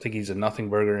 I don't think he's a nothing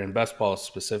burger in best ball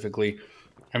specifically.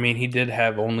 I mean, he did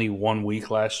have only 1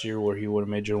 week last year where he would have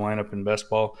made your lineup in best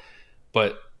ball.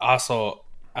 But also,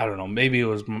 I don't know, maybe it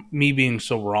was me being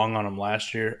so wrong on him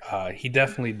last year. He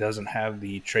definitely doesn't have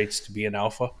the traits to be an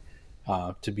alpha,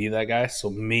 to be that guy. So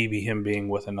maybe him being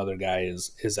with another guy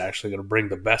is actually going to bring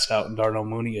the best out in Darnell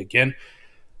Mooney again.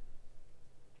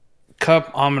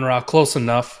 Kupp, Amon-Ra, close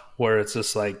enough where it's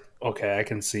just like, okay, I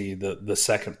can see the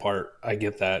second part. I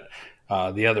get that.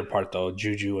 The other part, though,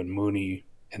 Juju and Mooney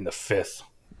in the 5th,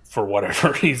 for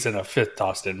whatever reason, a 5th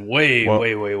tossed in way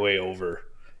over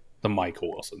the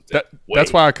Michael Wilson thing.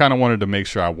 That's why I kind of wanted to make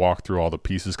sure I walk through all the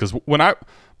pieces. Because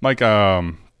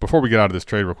before we get out of this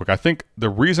trade real quick, I think the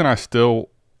reason I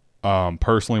still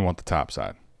personally want the top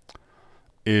side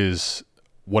is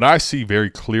what I see very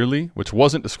clearly, which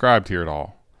wasn't described here at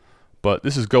all. But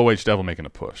this is Go H Devil making a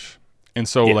push. And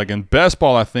so, in best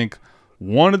ball, I think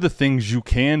one of the things you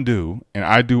can do, and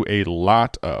I do a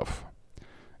lot of,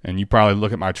 and you probably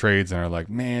look at my trades and are like,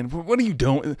 man, what are you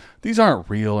doing? These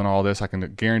aren't real and all this. I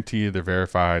can guarantee you they're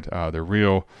verified. They're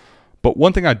real. But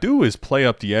one thing I do is play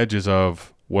up the edges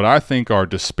of what I think are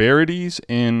disparities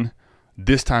in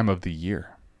this time of the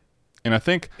year. And I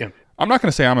think I'm not going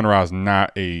to say Amon-Ra is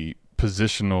not a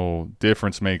positional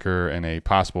difference maker and a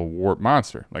possible warp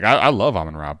monster. Like, I love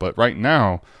Amon-Ra, but right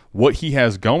now what he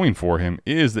has going for him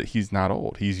is that he's not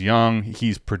old. He's young.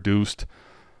 He's produced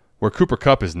where Cooper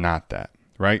Kupp is not that,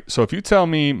 right? So if you tell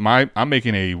me I'm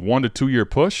making a 1 to 2 year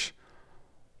push,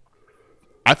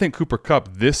 I think Cooper Kupp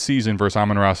this season versus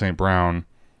Amon-Ra St. Brown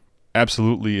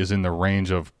absolutely is in the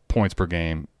range of points per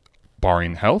game,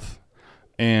 barring health,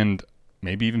 and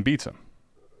maybe even beats him.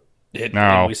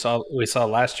 And we saw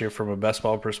last year from a best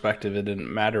ball perspective, it didn't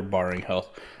matter barring health.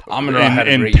 Amon-Ra had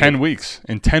a great 10 weeks.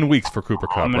 In 10 weeks for Cooper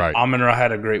Kupp, right? Amon-Ra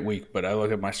had a great week, but I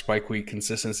look at my spike week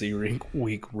consistency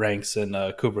week ranks, and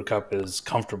Cooper Kupp is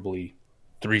comfortably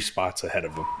 3 spots ahead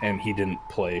of him, and he didn't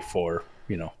play for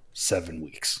 7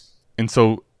 weeks. And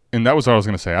that was what I was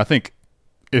going to say. I think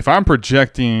if I'm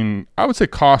projecting, I would say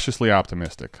cautiously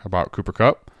optimistic about Cooper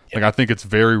Kupp. Like, I think it's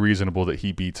very reasonable that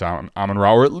he beats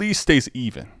Amon-Ra, or at least stays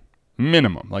even.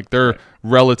 Minimum. Like, they're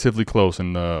relatively close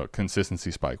in the consistency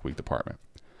spike week department.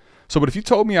 So, but if you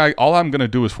told me all I'm going to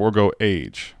do is forego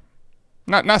age,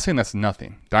 not saying that's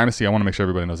nothing. Dynasty, I want to make sure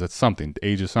everybody knows that's something.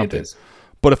 Age is something. It is.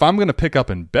 But if I'm going to pick up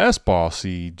in best ball,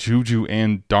 see Juju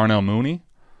and Darnell Mooney,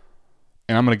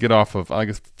 and I'm going to get off of, I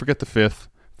guess, forget the 5th,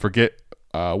 forget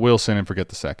Wilson, and forget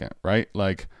the 2nd, right?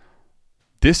 Like,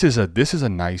 this is a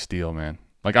nice deal, man.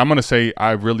 Like, I'm going to say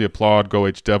I really applaud Go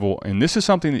H Devil, and this is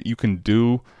something that you can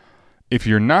do if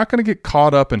you're not going to get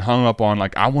caught up and hung up on,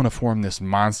 like, I want to form this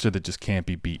monster that just can't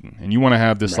be beaten. And you want to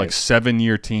have this, like,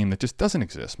 7-year team that just doesn't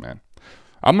exist, man.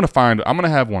 I'm going to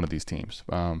have one of these teams.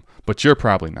 But you're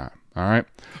probably not. All right.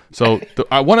 So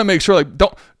I want to make sure, like,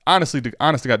 honest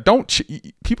to God,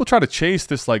 people try to chase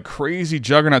this like crazy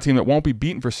juggernaut team that won't be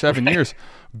beaten for 7 years.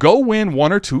 Go win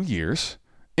 1 or 2 years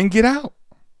and get out.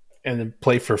 And then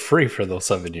play for free for those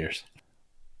 7 years.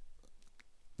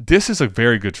 This is a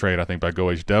very good trade, I think, by Go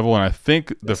H Devil. And I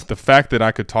think the fact that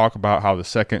I could talk about how the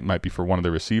second might be for one of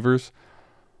the receivers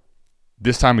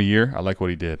this time of year, I like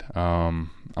what he did. I'm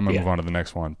going to move on to the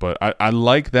next one. But I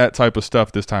like that type of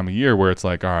stuff this time of year where it's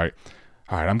like, all right,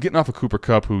 I'm getting off of Cooper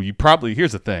Kupp, who you probably –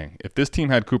 here's the thing. If this team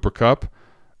had Cooper Kupp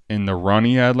in the run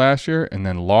he had last year and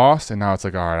then lost, and now it's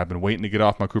like, all right, I've been waiting to get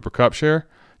off my Cooper Kupp share.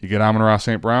 You get Amon-Ra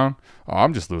St. Brown. Oh,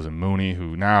 I'm just losing Mooney,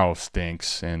 who now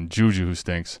stinks, and Juju, who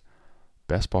stinks.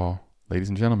 Best ball, ladies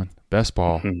and gentlemen. Best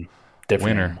ball.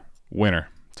 Different winner.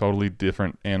 Totally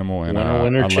different animal. And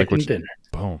winner, I chicken like what dinner.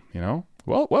 Boom, you know?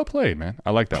 Well played, man.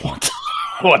 I like that one.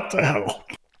 What the hell?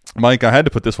 Mike, I had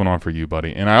to put this one on for you,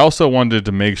 buddy. And I also wanted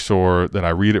to make sure that I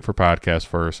read it for podcast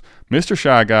first. Mr.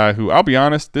 Shy Guy, who, I'll be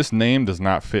honest, this name does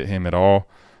not fit him at all.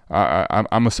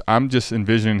 I'm just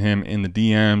envisioning him in the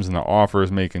DMs and the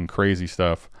offers making crazy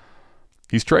stuff.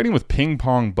 He's trading with Ping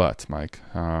Pong Butts, Mike.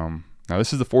 Now,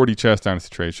 this is the 4D Chess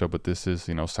Dynasty Trade Show, but this is,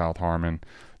 South Harmon,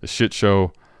 the shit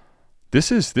show.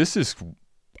 This is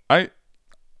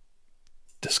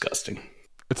disgusting.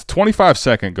 It's a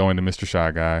 25-second going to Mr.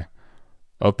 Shy Guy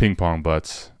of Ping Pong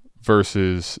Butts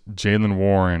versus Jaylen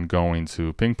Warren going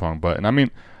to Ping Pong Butt. And I mean,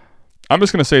 I'm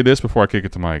just going to say this before I kick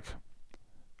it to Mike.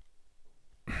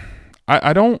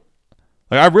 I don't,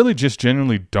 like, I really just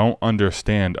genuinely don't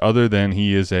understand, other than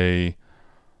he is a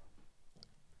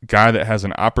guy that has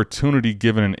an opportunity,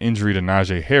 given an injury to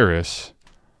Najee Harris,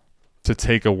 to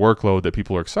take a workload that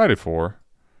people are excited for.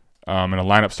 In a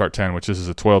lineup start 10, which this is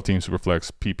a 12-team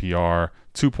Superflex PPR,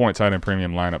 2-point tight end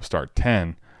premium lineup start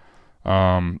 10.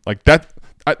 Like that.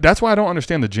 That's why I don't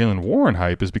understand the Jaylen Warren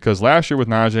hype, is because last year with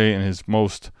Najee in his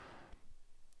most,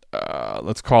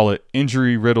 let's call it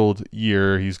injury-riddled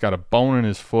year, he's got a bone in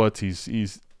his foot.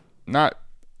 He's not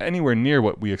anywhere near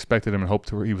what we expected him and hoped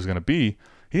he was going to be.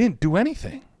 He didn't do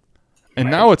anything, and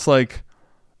now it's like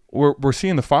we're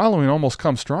seeing the following almost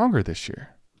come stronger this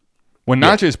year. When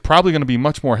Najee is probably going to be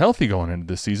much more healthy going into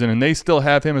this season, and they still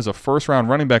have him as a first-round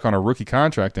running back on a rookie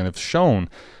contract, and have shown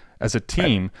as a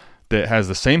team that has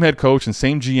the same head coach and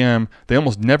same GM, they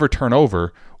almost never turn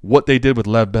over what they did with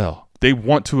Lev Bell. They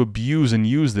want to abuse and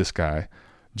use this guy.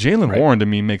 Jaylen Warren, to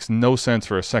me, makes no sense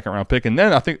for a second-round pick. And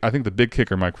then I think the big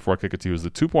kicker, Mike, before I kick it to you, is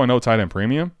the 2.0 tight end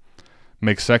premium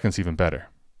makes seconds even better.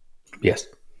 Yes.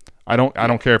 I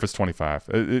don't care if it's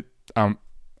 25.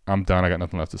 I'm done. I got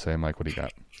nothing left to say. Mike, what do you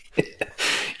got?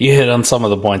 You hit on some of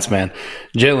the points, man.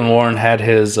 Jaylen Warren had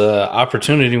his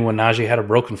opportunity when Najee had a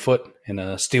broken foot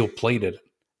and steel plated,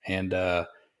 and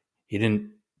he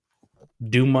didn't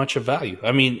do much of value.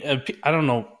 I mean, I don't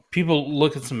know. People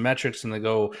look at some metrics and they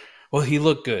go, well, he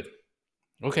looked good.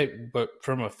 Okay, but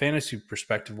from a fantasy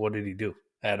perspective, what did he do,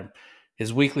 Adam?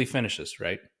 His weekly finishes,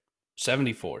 right?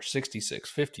 74, 66,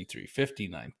 53,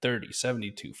 59, 30,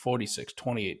 72, 46,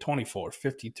 28, 24,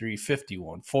 53,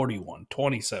 51, 41,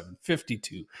 27,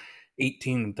 52,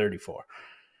 18, and 34.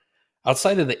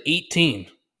 Outside of the 18,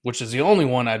 which is the only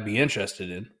one I'd be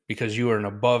interested in, because you are an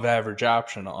above-average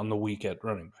option on the week at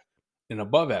running back. An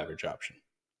above-average option.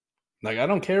 Like, I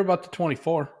don't care about the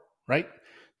 24, right?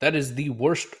 That is the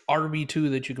worst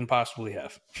RB2 that you can possibly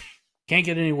have. Can't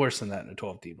get any worse than that in a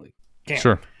 12-team league.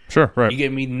 Can't. Sure, right. You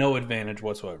gave me no advantage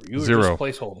whatsoever. You were Zero. just a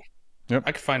placeholder. Yep.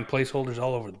 I could find placeholders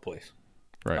all over the place.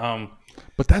 Right.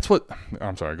 But that's what –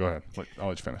 I'm sorry. Go ahead. I'll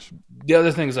let you finish. The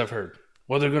other things I've heard,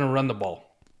 well, they're going to run the ball.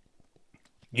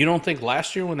 You don't think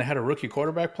last year when they had a rookie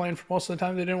quarterback playing for most of the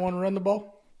time they didn't want to run the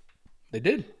ball? They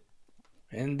did.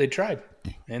 And they tried.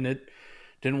 And it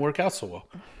didn't work out so well.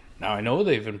 Now, I know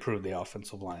they've improved the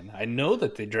offensive line. I know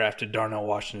that they drafted Darnell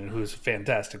Washington, who's a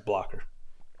fantastic blocker.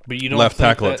 But you don't left think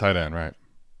tackle that, at tight end, right?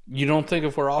 You don't think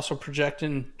if we're also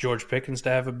projecting George Pickens to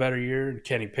have a better year and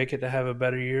Kenny Pickett to have a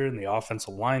better year and the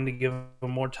offensive line to give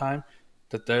them more time,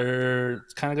 that they're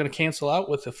kind of going to cancel out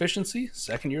with efficiency?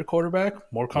 Second-year quarterback,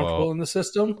 more comfortable in the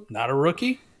system, not a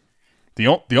rookie? The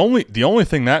only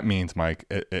thing that means, Mike,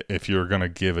 if you're going to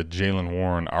give a Jaylen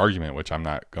Warren argument, which I'm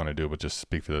not going to do, but just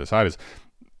speak for the other side, is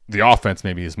the offense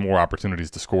maybe has more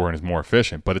opportunities to score and is more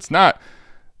efficient, but it's not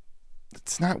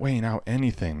weighing out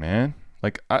anything, man.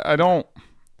 Like, I don't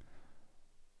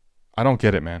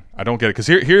get it, man. I don't get it. Because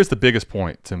here's the biggest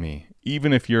point to me.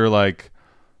 Even if you're like,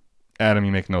 Adam,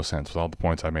 you make no sense with all the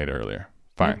points I made earlier.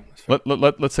 Fine.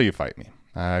 Let's say you fight me.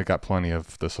 I got plenty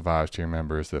of the Savage tier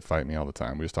members that fight me all the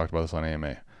time. We just talked about this on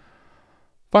AMA.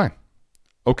 Fine.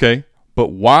 Okay.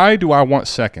 But why do I want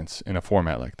seconds in a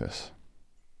format like this?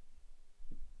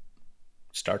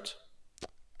 Starts.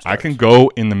 I can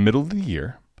go in the middle of the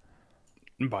year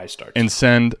buy starts and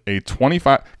send a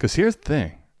 25. Because here's the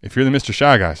thing: if you're the Mr.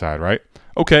 Shy Guy side, right?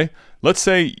 Okay, let's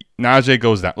say Najee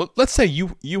goes down. Let's say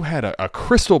you had a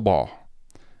crystal ball,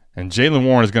 and Jaylen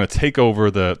Warren is going to take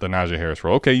over the Najee Harris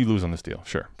role. Okay, you lose on this deal.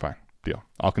 Sure, fine, deal.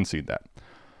 I'll concede that.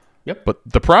 Yep. But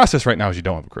the process right now is you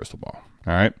don't have a crystal ball.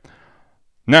 All right.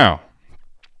 Now,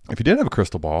 if you did have a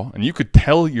crystal ball and you could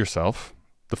tell yourself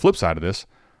the flip side of this,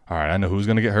 all right, I know who's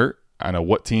going to get hurt. I know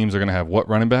what teams are going to have what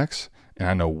running backs, and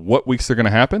I know what weeks they're going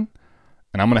to happen,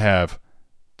 and I'm going to have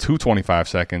 2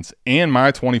 seconds and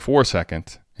my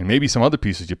 24-second, and maybe some other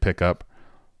pieces you pick up.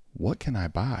 What can I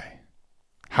buy?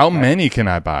 How many can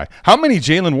I buy? How many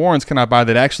Jaylen Warrens can I buy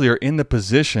that actually are in the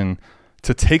position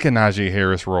to take a Najee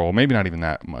Harris role? Maybe not even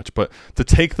that much, but to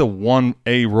take the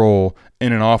 1A role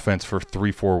in an offense for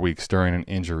 3-4 weeks during an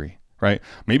injury, right?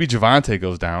 Maybe Javonte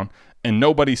goes down, and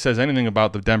nobody says anything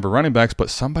about the Denver running backs, but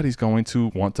somebody's going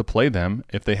to want to play them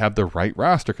if they have the right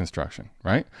roster construction,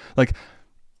 right? Like,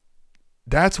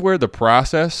 that's where the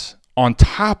process, on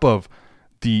top of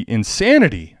the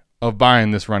insanity of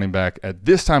buying this running back at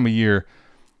this time of year,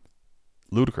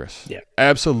 ludicrous. Yeah.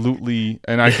 Absolutely.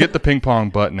 And I get the ping pong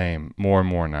butt name more and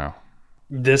more now.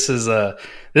 This is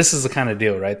the kind of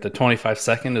deal, right? The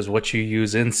 25-second is what you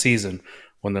use in season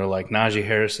when they're like, Najee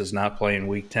Harris is not playing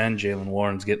week 10, Jaylen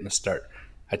Warren's getting a start.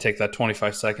 I take that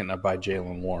 25-second and I buy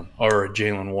Jaylen Warren or a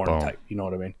Jaylen Warren type. You know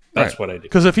what I mean? That's what I do.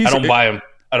 Because if I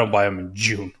don't buy him in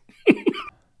June.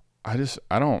 I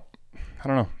don't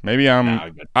know. Maybe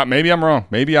I'm wrong.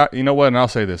 Maybe you know what? And I'll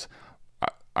say this.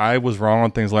 I was wrong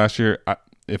on things last year.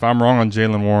 If I'm wrong on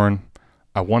Jaylen Warren,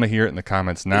 I want to hear it in the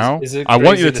comments now. I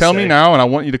want you to tell me now, and I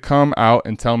want you to come out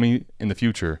and tell me in the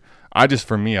future.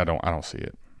 For me, I don't see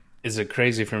it. Is it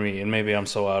crazy for me? And maybe I'm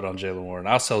so out on Jaylen Warren.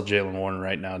 I'll sell Jaylen Warren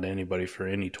right now to anybody for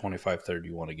any 25-3rd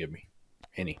you want to give me.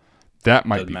 Any. That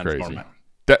might be crazy.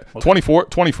 That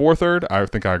 24 third, I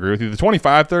think I agree with you. The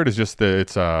 25 third is just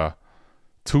it's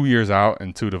 2 years out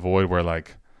and 2 to void. Where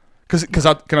like, because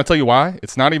can I tell you why?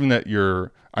 It's not even that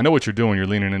I know what you're doing. You're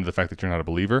leaning into the fact that you're not a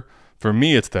believer. For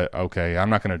me, it's that okay, I'm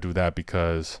not going to do that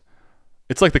because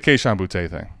it's like the Keyshawn Boutte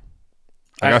thing.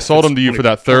 Like I sold him to you for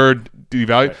that third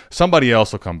devalue. Right. Somebody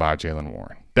else will come buy Jaylen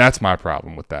Warren. That's my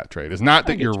problem with that trade. It's not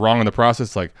that you're wrong in the process.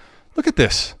 It's like, look at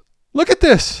this. Look at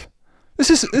this. This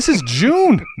is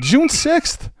June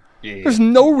 6th. Yeah. There's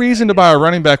no reason to buy a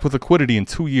running back with liquidity in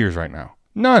 2 years right now.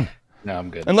 None. No, I'm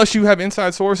good. Unless you have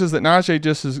inside sources that Najee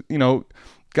just is,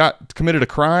 got committed a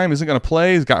crime, isn't going to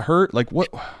play, has got hurt. Like what?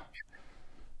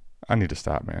 I need to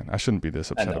stop, man. I shouldn't be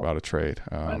this upset about a trade.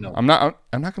 I'm not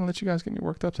going to let you guys get me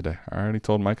worked up today. I already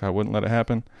told Mike I wouldn't let it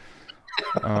happen.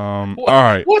 All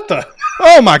right. What the?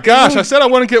 Oh my gosh! I said I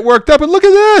wouldn't get worked up, and look at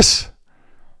this.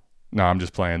 No, I'm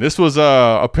just playing. This was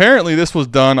apparently this was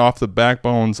done off the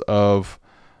backbones of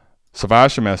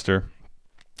Savage Semester.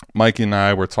 Mikey and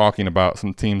I were talking about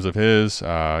some teams of his.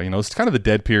 It's kind of the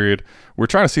dead period. We're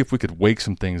trying to see if we could wake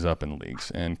some things up in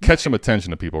leagues and catch some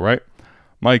attention to people, right?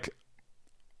 Mike,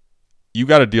 you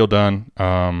got a deal done.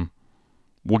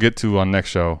 We'll get to on next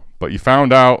show. But you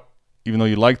found out, even though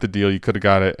you liked the deal, you could have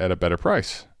got it at a better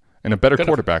price and a better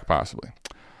quarterback possibly.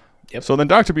 Yep. So then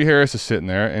Dr. B. Harris is sitting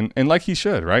there, and like he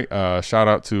should, right? Shout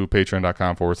out to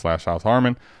patreon.com/South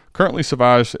Harmon. Currently,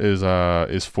 Savage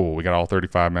is full. We got all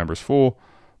 35 members full.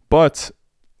 But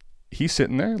he's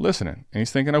sitting there listening, and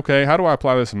he's thinking, okay, how do I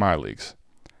apply this in my leagues?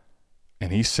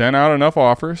 And he sent out enough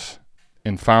offers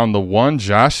and found the one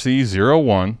Josh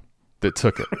C01 that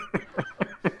took it.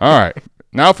 All right,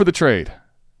 now for the trade.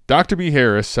 Dr. B.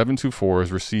 Harris, 724,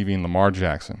 is receiving Lamar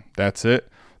Jackson. That's it.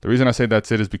 The reason I say that's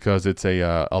it is because it's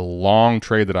a long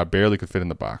trade that I barely could fit in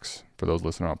the box for those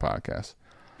listening on podcasts.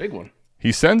 Big one.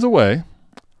 He sends away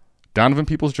Donovan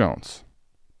Peoples-Jones,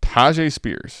 Tajay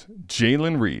Spears,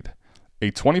 Jalen Reed,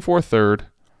 a 24 third,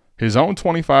 his own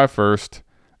 25 first,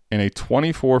 and a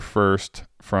 24 first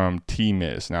from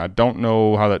T-Miz. Now, I don't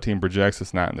know how that team projects.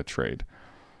 It's not in the trade.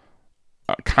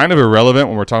 Kind of irrelevant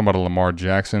when we're talking about a Lamar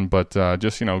Jackson, but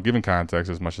just, giving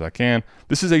context as much as I can.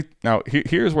 This is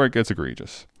here's where it gets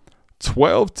egregious.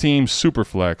 12-team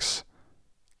Superflex,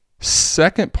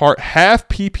 second part, half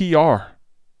PPR.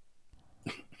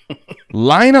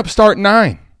 Lineup start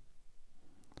 9.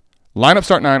 Lineup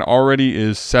start 9 already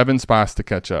is 7 spots to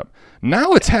catch up.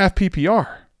 Now it's half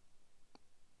PPR.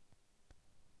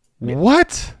 Yeah.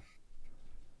 What?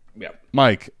 Yep.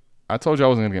 Mike, I told you I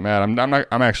wasn't gonna get mad.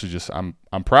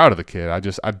 I'm proud of the kid.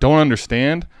 I don't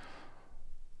understand.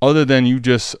 Other than you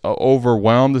just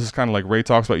overwhelmed. This is kind of like Ray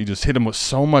talks about. You just hit him with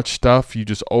so much stuff. You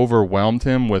just overwhelmed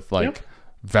him with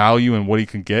value and what he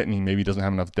can get, and he maybe doesn't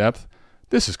have enough depth.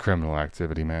 This is criminal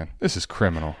activity, man. This is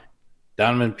criminal.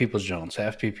 Donovan Peoples-Jones,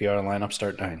 half PPR lineup,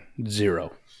 start 9.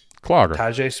 0. Clogger.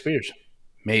 Tajay Spears,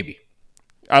 maybe.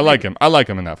 I like him. I like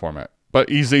him in that format. But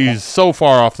he's so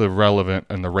far off the relevant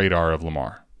and the radar of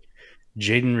Lamar.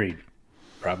 Jaden Reed,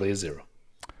 probably a 0.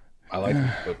 I like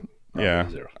him, but yeah. A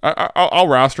 0. I'll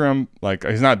roster him. Like,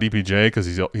 he's not DPJ because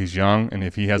he's young, and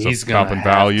if he has a pop in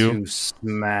value, to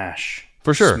smash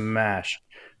for sure, smash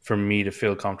for me to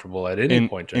feel comfortable at any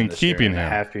point during in this keeping year,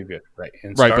 him, half PPR, right?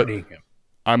 And right, starting him.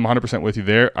 I'm 100% with you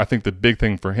there. I think the big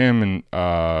thing for him and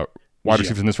wide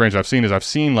receivers in this range I've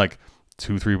seen like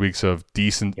 2-3 weeks of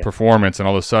decent performance, and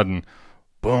all of a sudden,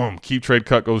 boom, keep trade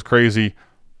cut goes crazy.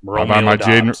 Bye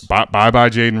bye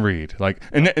Jaden Reed. Like,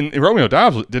 and Romeo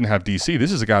Doubs didn't have DC.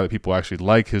 This is a guy that people actually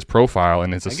like his profile,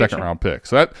 and it's a second round pick.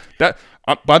 So that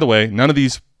by the way, none of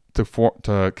these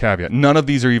to caveat, none of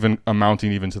these are even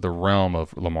amounting even to the realm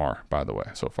of Lamar. By the way,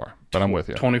 so far, but I'm with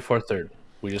you. 24th, 3rd.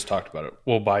 We just talked about it.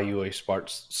 We'll buy you a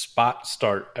spot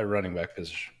start at running back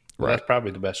position. Well, right. That's probably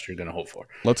the best you're going to hope for.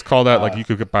 Let's call that like you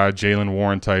could buy a Jaylen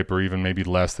Warren type, or even maybe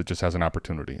less, that just has an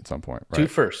opportunity at some point. Right? 2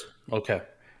 firsts. Okay.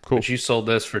 Cool. But you sold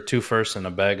this for 2 firsts and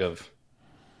a bag of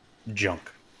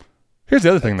junk. Here's the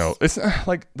other thing, though. It's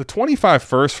like the 25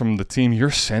 firsts from the team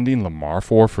you're sending Lamar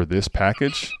for this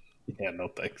package. Yeah, no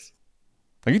thanks.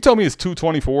 Like, you told me it's 2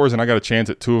 24s and I got a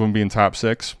chance at 2 of them being top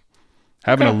 6.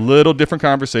 Having a little different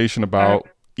conversation about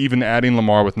even adding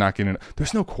Lamar with not getting –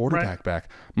 there's no quarterback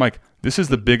back. Mike, this is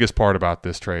the biggest part about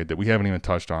this trade that we haven't even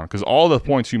touched on, because all the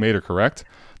points you made are correct.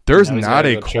 There's not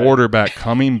a quarterback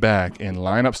coming back in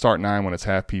lineup start 9 when it's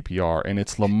half PPR, and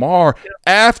it's Lamar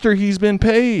after he's been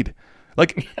paid.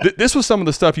 Like, this was some of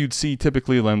the stuff you'd see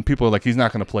typically when people are like, he's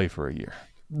not going to play for a year.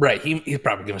 Right. He's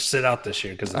probably going to sit out this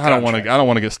year because I don't want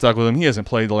to get stuck with him. He hasn't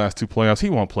played the last 2 playoffs.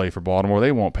 He won't play for Baltimore.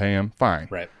 They won't pay him. Fine.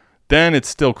 Right. Then it's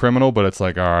still criminal, but it's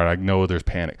like, all right, I know there's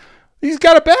panic. He's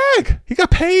got a bag. He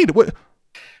got paid. What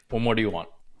more do you want?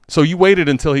 So you waited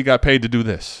until he got paid to do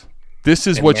this. This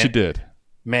is what you did.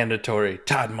 Mandatory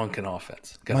Todd Monken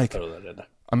offense. Gotta throw that in there.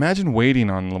 Imagine waiting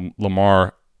on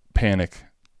Lamar panic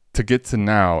to get to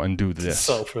now and do this.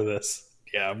 So for this.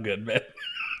 Yeah, I'm good, man.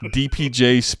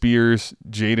 DPJ, Spears,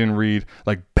 Jaden Reed,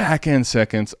 like back end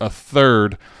seconds, a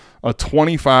third, a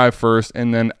 25 first,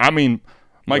 and then, I mean,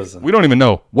 Mike, we don't even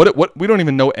know what we don't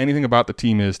even know anything about the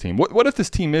Team Is team. What if this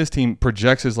Team Is team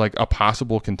projects as like a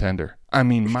possible contender? I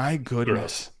mean, my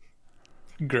goodness.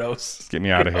 Gross. Get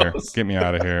me out of here. Get me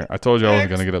out of here. I told you I wasn't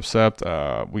going to get upset.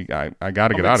 I got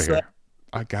to get out of here.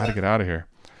 I got to get out of here.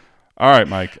 All right,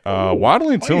 Mike. Waddle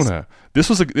and Tuna. This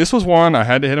was one I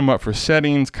had to hit him up for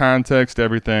settings, context,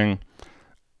 everything.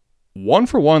 1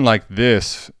 for 1 like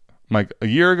this, Mike, a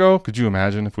year ago, could you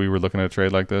imagine if we were looking at a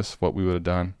trade like this, what we would have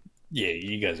done? Yeah,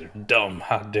 you guys are dumb.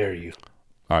 How dare you?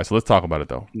 All right, so let's talk about it,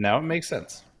 though. Now it makes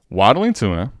sense. Waddling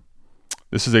Tuna.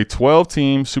 This is a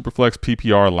 12-team Superflex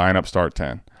PPR lineup start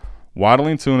 10.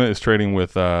 Waddling Tuna is trading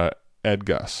with Ed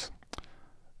Gus.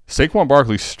 Saquon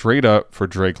Barkley straight up for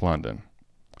Drake London.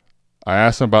 I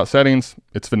asked him about settings.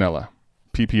 It's vanilla.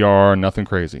 PPR, nothing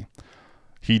crazy.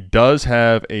 He does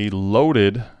have a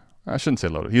loaded – I shouldn't say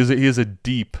loaded. He has a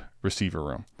deep receiver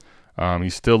room.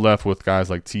 He's still left with guys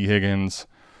like T. Higgins.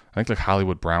 I think like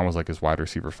Hollywood Brown was like his wide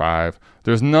receiver 5.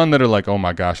 There's none that are like, oh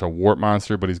my gosh, a warp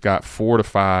monster, but he's got 4 to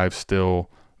 5 still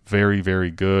very,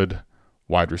 very good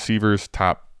wide receivers,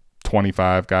 top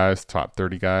 25 guys, top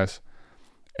 30 guys.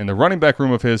 In the running back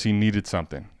room of his, he needed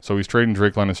something. So he's trading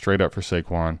Drake London straight up for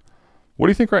Saquon. What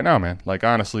do you think right now, man? Like,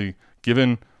 honestly,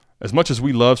 given as much as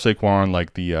we love Saquon,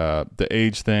 like the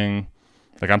age thing,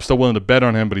 like I'm still willing to bet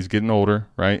on him, but he's getting older,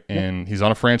 right? And he's on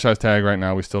a franchise tag right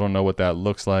now. We still don't know what that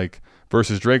looks like.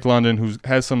 Versus Drake London, who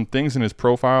has some things in his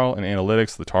profile and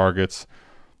analytics, the targets,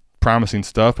 promising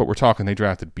stuff. But we're talking they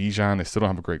drafted Bijan. They still don't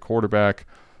have a great quarterback.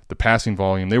 The passing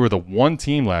volume. They were the one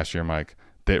team last year, Mike,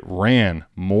 that ran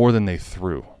more than they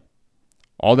threw.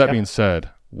 All that being said,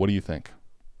 what do you think?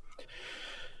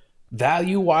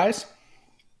 Value-wise,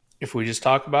 if we just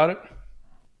talk about it,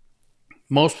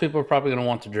 most people are probably going to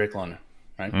want the Drake London,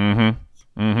 right?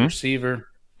 Mm-hmm. Receiver.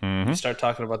 Mm-hmm. You start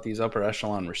talking about these upper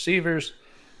echelon receivers.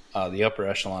 The upper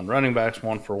echelon running backs,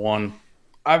 1 for 1.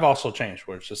 I've also changed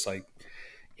where it's just like,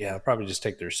 yeah, I'll probably just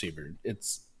take the receiver.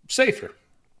 It's safer.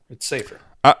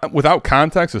 Without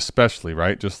context, especially,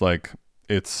 right? Just like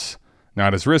it's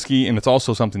not as risky, and it's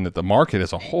also something that the market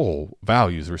as a whole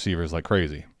values receivers like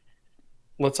crazy.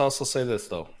 Let's also say this,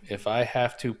 though. If I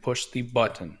have to push the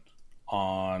button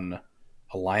on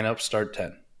a lineup start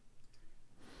 10,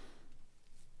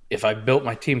 if I built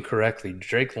my team correctly,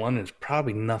 Drake London's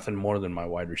probably nothing more than my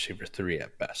wide receiver 3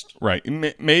 at best. Right.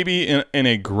 Maybe in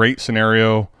a great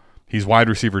scenario, he's wide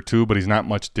receiver 2, but he's not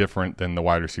much different than the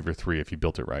wide receiver 3 if you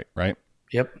built it right, right?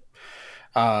 Yep.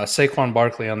 Saquon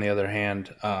Barkley, on the other hand,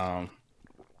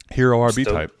 hero RB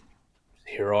type.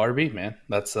 Hero RB, man.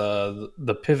 That's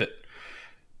the pivot.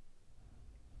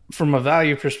 From a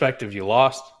value perspective, you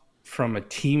lost. From a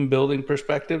team building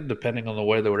perspective, depending on the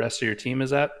way the rest of your team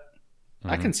is at,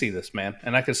 I can see this, man.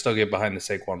 And I can still get behind the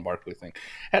Saquon Barkley thing.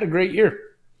 Had a great year.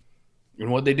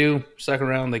 And what they do, second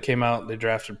round, they came out, they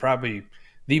drafted probably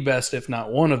the best, if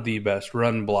not one of the best,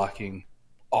 run blocking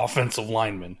offensive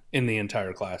linemen in the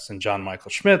entire class. And John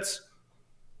Michael Schmitz,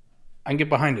 I can get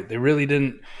behind it. They really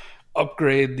didn't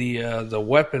upgrade the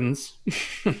weapons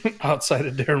outside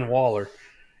of Darren Waller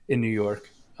in New York.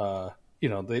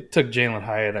 They took Jalen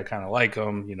Hyatt. I kind of like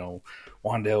him.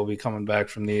 Wandale will be coming back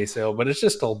from the ACL, but it's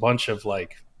just a bunch of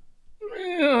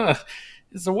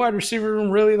is the wide receiver room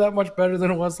really that much better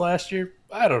than it was last year?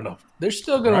 I don't know. They're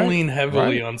still going to lean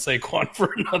heavily on Saquon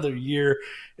for another year.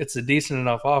 It's a decent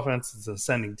enough offense. It's an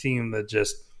ascending team that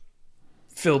just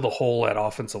filled a hole at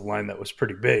offensive line that was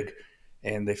pretty big,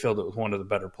 and they filled it with one of the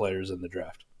better players in the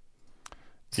draft.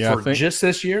 Yeah, just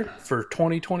this year, for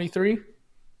 2023,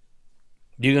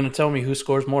 you going to tell me who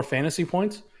scores more fantasy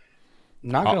points?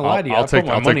 Not going to lie to you. I'll take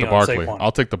the Barkley.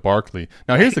 I'll take the Barkley.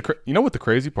 Now, here's you know what the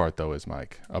crazy part though is,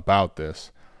 Mike, about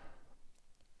this.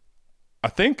 I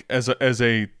think as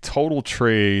a total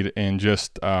trade and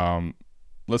just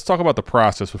let's talk about the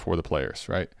process before the players,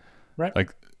 right? Right.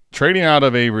 Like trading out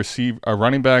of a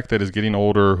running back that is getting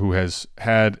older, who has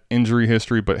had injury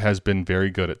history but has been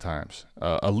very good at times,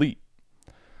 elite.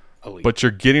 But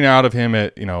you're getting out of him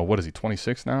at what is he,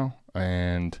 26 now?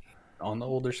 And on the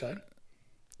older side,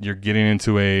 you're getting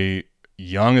into a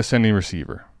young ascending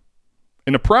receiver.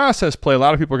 In a process play, a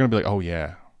lot of people are going to be like, oh,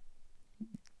 yeah,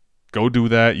 go do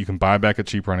that. You can buy back a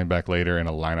cheap running back later in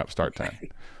a lineup start time.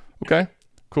 Okay,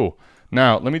 cool.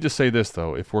 Now, let me just say this,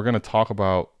 though. If we're going to talk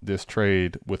about this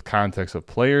trade with context of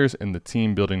players and the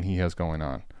team building he has going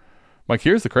on. Mike,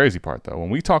 here's the crazy part, though. When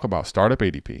we talk about startup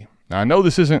ADP, now I know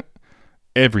this isn't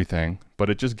everything, but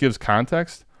it just gives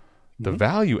context. The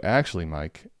value actually,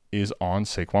 Mike, is on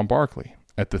Saquon Barkley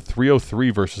at the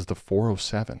 303 versus the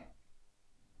 407.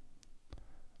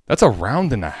 That's a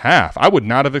round and a half. I would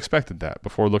not have expected that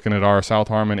before looking at our South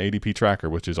Harmon ADP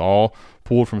tracker, which is all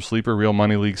pulled from Sleeper Real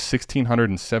Money League,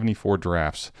 1,674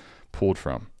 drafts pulled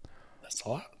from. That's a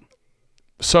lot.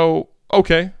 So,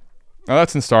 okay. Now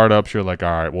that's in startups. You're like,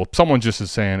 all right, well, someone just is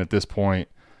saying at this point,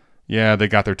 yeah, they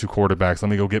got their two quarterbacks. Let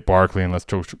me go get Barkley and let's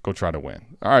go try to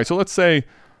win. All right, so let's say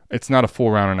it's not a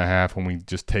full round and a half when we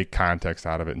just take context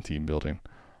out of it in team building.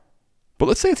 But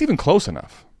let's say it's even close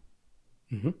enough.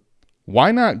 Mm-hmm.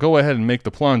 Why not go ahead and make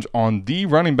the plunge on the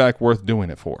running back worth doing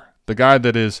it for? The guy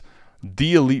that is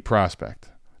the elite prospect,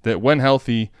 that when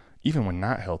healthy, even when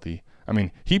not healthy, I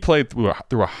mean, he played through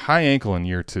a high ankle in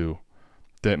year 2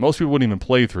 that most people wouldn't even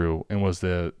play through and was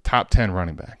the top 10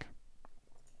 running back.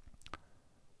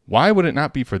 Why would it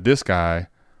not be for this guy?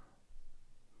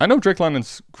 I know Drake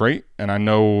London's great, and I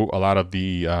know a lot of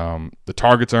the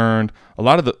targets earned, a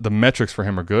lot of the metrics for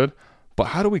him are good, but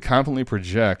how do we confidently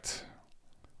project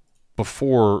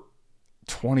before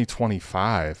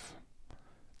 2025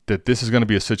 that this is going to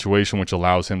be a situation which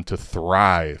allows him to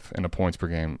thrive in a points per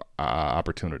game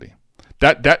opportunity?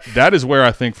 That is where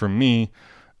I think, for me,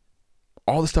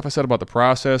 all the stuff I said about the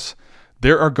process,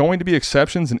 there are going to be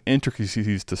exceptions and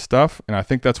intricacies to stuff, and I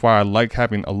think that's why I like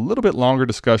having a little bit longer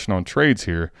discussion on trades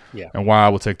here, and why I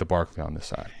will take the Barkley on this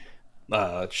side.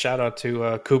 Shout out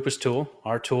to Koopa's Tool,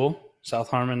 our tool,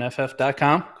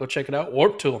 SouthHarmonFF.com. Go check it out.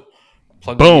 Warp Tool.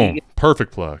 Boom.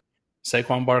 Perfect plug.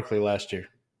 Saquon Barkley last year,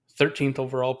 13th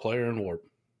overall player in Warp.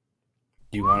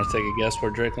 Do you want to take a guess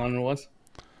where Drake London was?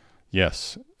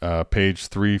 Yes. Page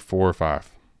 3, 4, or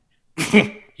 5.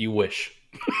 You wish.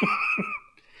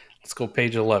 Let's go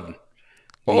page 11.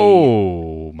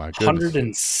 Oh, my goodness.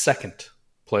 102nd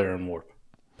player in Warp.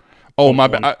 Oh, my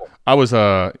bad.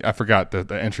 I forgot that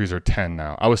the entries are 10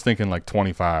 now. I was thinking like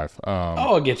 25.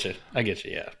 I get you,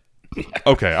 yeah.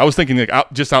 Okay, I was thinking like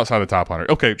just outside the top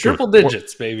 100. Okay, triple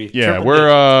digits, baby. Yeah,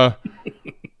 we're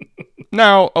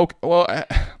now. Okay, well,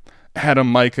 Adam,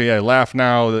 Micah, yeah, laugh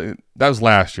now. That was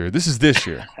last year. This is this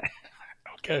year.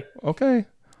 Okay.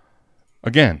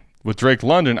 Again, with Drake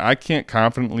London, I can't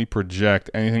confidently project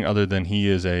anything other than he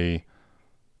is a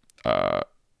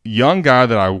young guy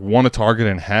that I want to target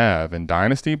and have in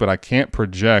Dynasty, but I can't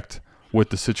project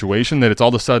with the situation that it's all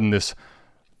of a sudden this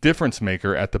difference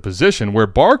maker at the position where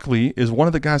Barkley is one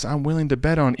of the guys I'm willing to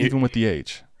bet on even with the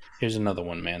age. Here's another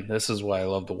one, man. This is why I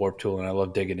love the Warp Tool and I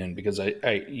love digging in, because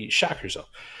you shock yourself.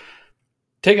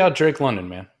 Take out Drake London,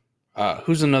 man.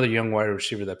 Who's another young wide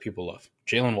receiver that people love?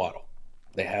 Jalen Waddle.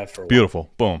 They have for a while.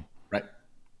 Beautiful. Boom. Right.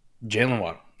 Jalen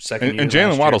Waddle. second year. And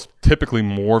Jalen Waddle's typically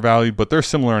more valued, but they're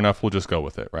similar enough. We'll just go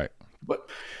with it, right? But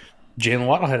Jalen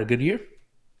Waddle had a good year.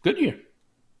 Good year.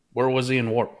 Where was he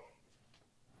in WARP?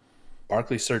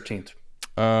 Barkley's 13th.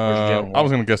 I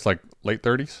was going to guess like late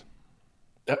 30s.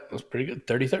 That was pretty good.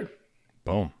 33rd.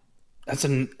 Boom.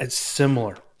 It's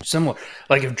similar.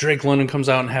 Like if Drake London comes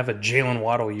out and have a Jalen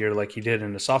Waddle year like he did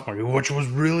in the sophomore year, which was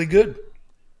really good.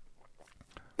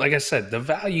 Like I said, the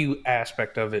value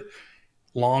aspect of it,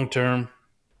 long term,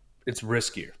 it's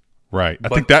riskier. Right. I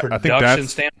think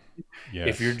that's standpoint, yes.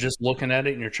 If you're just looking at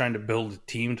it and you're trying to build a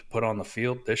team to put on the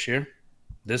field this year,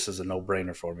 this is a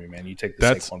no-brainer for me, man. You take the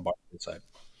Saquon Barkley side.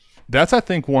 That's, I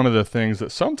think, one of the things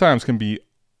that sometimes can be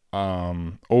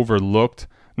overlooked.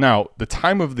 Now, the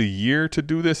time of the year to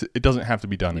do this, it doesn't have to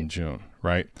be done in June,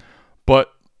 right?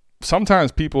 But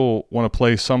sometimes people want to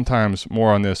play sometimes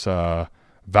more on this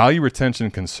value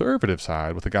retention conservative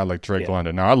side with a guy like Drake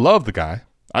London. Now, I love the guy.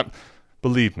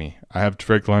 Believe me, I have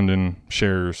Drake London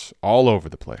shares all over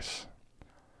the place.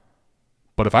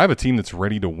 But if I have a team that's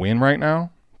ready to win right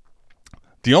now,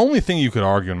 the only thing you could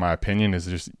argue, in my opinion, is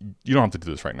just you don't have to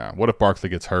do this right now. What if Barkley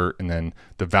gets hurt and then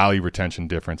the value retention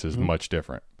difference is much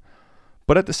different?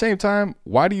 But at the same time,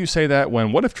 why do you say that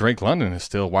when what if Drake London is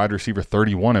still wide receiver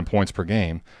 31 in points per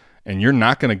game and you're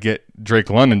not going to get Drake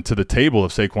London to the table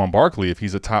of Saquon Barkley if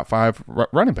he's a top 5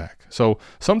 running back? So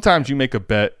sometimes you make a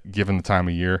bet given the time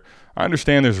of year. I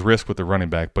understand there's risk with the running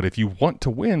back, but if you want to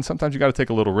win, sometimes you got to take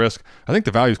a little risk. I think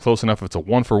the value is close enough if it's a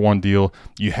 1-for-1 deal.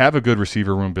 You have a good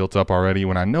receiver room built up already.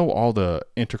 When I know all the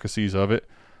intricacies of it,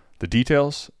 the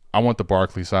details, I want the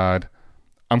Barkley side.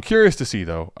 I'm curious to see,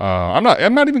 though. I'm not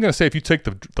even going to say if you take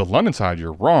the London side,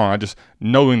 you're wrong. I just,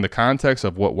 knowing the context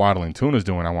of what Waddle and Tuna's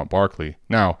doing, I want Barkley.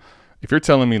 Now, if you're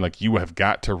telling me, like, you have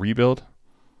got to rebuild,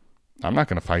 I'm not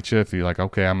going to fight you. If you're like,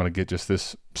 okay, I'm going to get just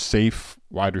this safe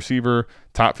wide receiver,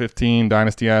 top 15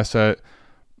 dynasty asset,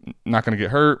 not going to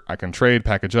get hurt. I can trade,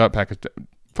 package up, fine.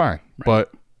 Right.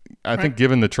 But I think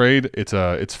given the trade,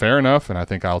 it's fair enough, and I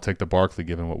think I'll take the Barkley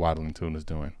given what Waddle and Tuna's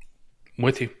doing.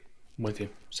 With you.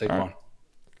 Saquon.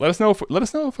 Let us know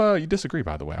if you disagree,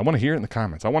 by the way. I want to hear it in the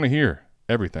comments. I want to hear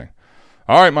everything.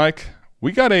 All right, Mike.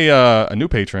 We got a new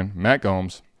patron, Matt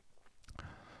Gomes.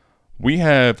 We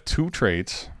have 2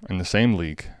 trades in the same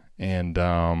league, and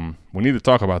we need to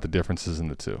talk about the differences in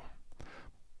the 2.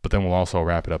 But then we'll also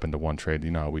wrap it up into one trade. You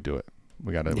know how we do it.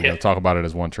 We got to talk about it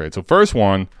as one trade. So first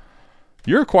one,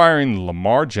 you're acquiring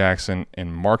Lamar Jackson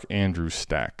and Mark Andrews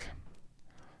stack.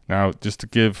 Now, just to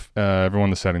give everyone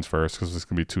the settings first, because this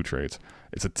can be 2 trades.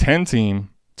 It's a 10-team,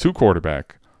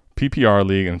 2-quarterback, PPR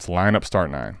league, and it's lineup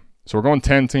start 9. So we're going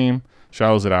 10-team,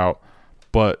 shallows it out.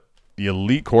 But the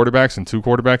elite quarterbacks and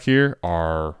 2-quarterback here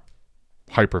are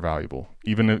hyper valuable.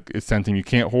 Even if it's 10-team, you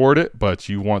can't hoard it, but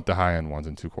you want the high-end ones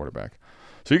in 2-quarterback.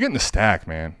 So you're getting the stack,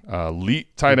 man.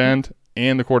 Elite tight end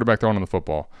and the quarterback throwing on the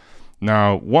football.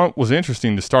 Now, what was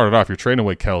interesting to start it off, you're trading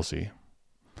away Kelsey.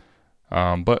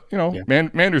 But,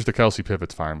 Manders to Kelsey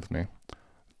pivot's fine with me.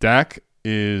 Dak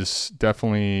is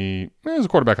definitely there's a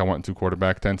quarterback I want in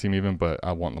 2-quarterback, 10-team even, but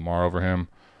I want Lamar over him.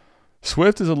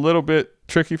 Swift is a little bit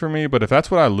tricky for me, but if that's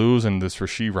what I lose in this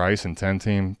Rashee Rice and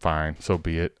 10-team, fine, so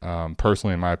be it.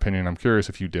 Personally, in my opinion, I'm curious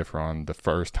if you differ on the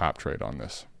first top trade on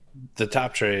this. The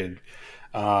top trade,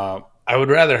 I would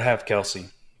rather have Kelsey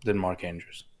than Mark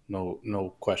Andrews.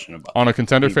 No question about it. On a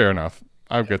contender, fair enough.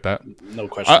 I get that. No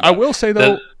question. I will say,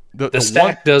 though, the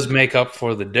stack does make up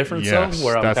for the difference, though,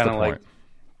 where I'm kind of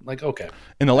like, okay.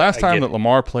 And the last time that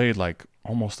Lamar played, like,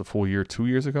 almost a full year, 2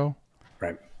 years ago,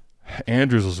 right?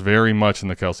 Andrews was very much in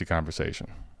the Kelsey conversation.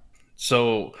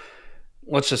 So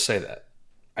let's just say that.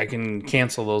 I can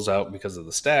cancel those out because of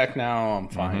the stack now. I'm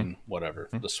fine. Whatever.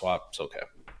 The swap's okay.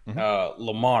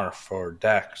 Lamar for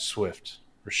Dak, Swift,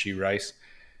 Rashee Rice.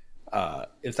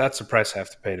 If that's the price I have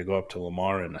to pay to go up to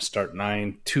Lamar in a start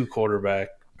 9, 2-quarterback,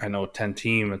 I know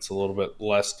 10-team, it's a little bit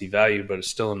less devalued, but it's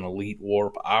still an elite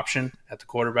warp option at the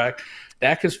quarterback.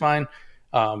 Dak is fine,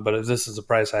 but if this is the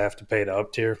price I have to pay to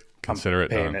up tier, consider I'm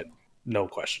paying it, no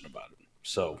question about it.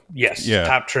 So, yes,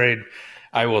 top trade.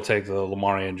 I will take the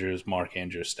Lamar Andrews, Mark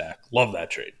Andrews stack. Love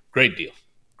that trade. Great deal.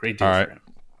 Great deal for him.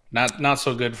 Not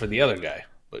so good for the other guy,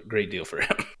 but great deal for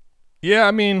him. Yeah,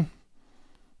 I mean,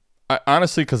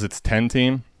 honestly, because it's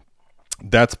 10-team,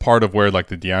 that's part of where, like,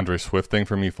 the DeAndre Swift thing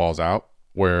for me falls out.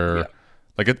 Where,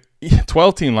 like, a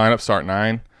 12-team lineup start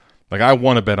 9, like, I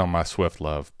want to bet on my Swift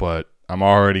love, but I'm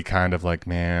already kind of like,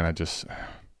 man,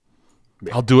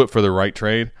 I'll do it for the right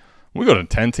trade. When we go to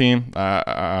 10-team,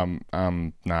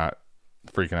 I'm not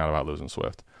freaking out about losing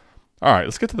Swift. All right,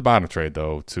 let's get to the bottom trade,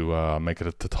 though, to make it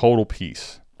a total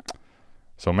piece.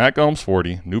 So Matt Gomes,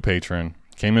 40, new patron,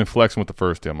 came in flexing with the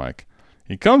first deal, Mike.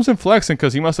 He comes in flexing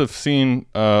because he must have seen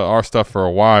our stuff for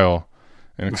a while,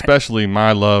 and especially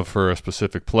my love for a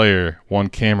specific player, one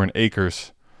Cameron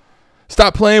Akers.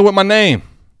 Stop playing with my name.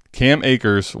 Cam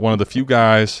Akers, one of the few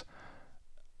guys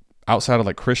outside of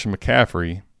like Christian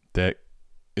McCaffrey that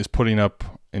is putting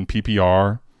up in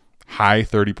PPR high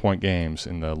 30-point games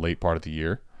in the late part of the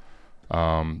year.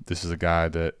 This is a guy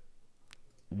that,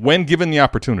 when given the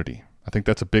opportunity, I think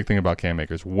that's a big thing about Cam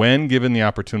Akers. When given the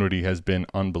opportunity, has been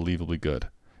unbelievably good,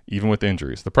 even with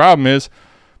injuries. The problem is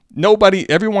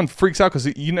everyone freaks out because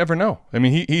you never know. I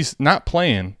mean, he's not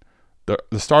playing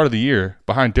the start of the year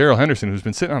behind Darrell Henderson, who's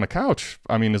been sitting on the couch,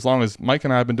 I mean, as long as Mike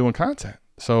and I have been doing content.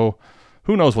 So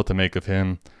who knows what to make of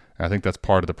him. And I think that's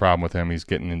part of the problem with him. He's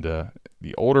getting into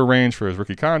the older range for his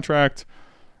rookie contract,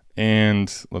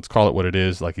 and let's call it what it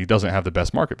is. Like, he doesn't have the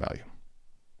best market value.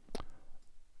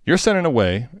 You're sending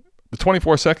away the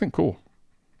 24 second, cool.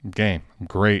 Game,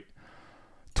 great.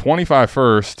 25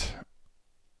 first,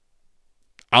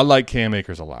 I like Cam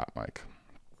Akers a lot, Mike.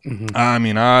 Mm-hmm. I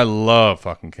mean, I love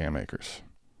fucking Cam Akers.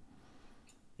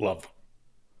 Love.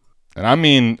 And I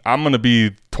mean, I'm going to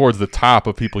be towards the top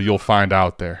of people you'll find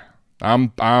out there.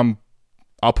 I'll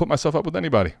put myself up with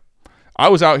anybody. I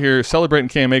was out here celebrating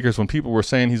Cam Akers when people were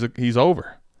saying he's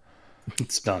over.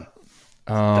 It's done.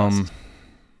 I'll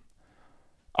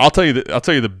tell you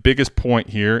the biggest point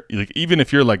here. Like, even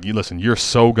if you're like, listen, you're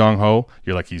so gung ho,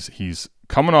 you're like he's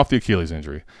coming off the Achilles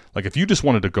injury. Like, if you just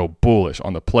wanted to go bullish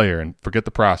on the player and forget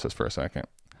the process for a second.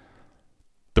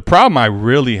 The problem I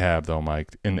really have, though,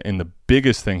 Mike, and the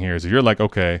biggest thing here is you're like,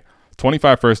 okay,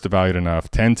 25 first valued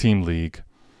enough, 10-team league,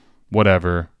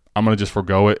 whatever. I'm going to just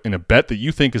forego it in a bet that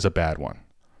you think is a bad one.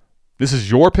 This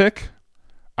is your pick.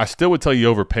 I still would tell you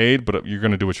overpaid, but you're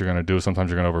going to do what you're going to do.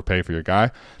 Sometimes you're going to overpay for your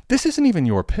guy. This isn't even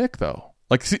your pick, though.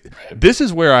 Like, see, this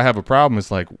is where I have a problem.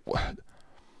 It's like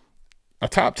a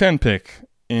top 10 pick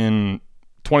in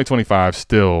 2025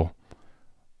 still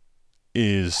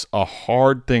is a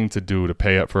hard thing to do, to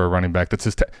pay up for a running back. That's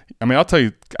just, I mean, I'll tell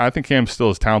you, I think Cam's still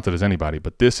as talented as anybody,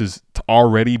 but this is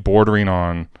already bordering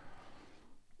on,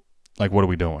 like, what are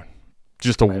we doing?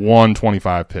 Just a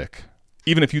 125 pick.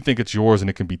 Even if you think it's yours and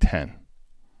it can be 10.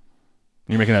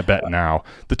 You're making that bet now.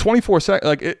 The 24 second,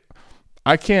 like, it,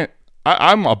 I can't,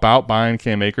 I'm about buying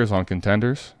Cam Akers on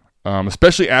contenders,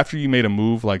 especially after you made a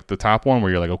move like the top one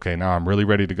where you're like, okay, now I'm really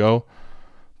ready to go.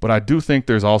 But I do think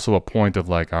there's also a point of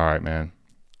like, all right, man,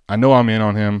 I know I'm in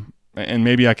on him, and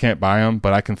maybe I can't buy him,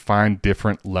 but I can find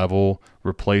different level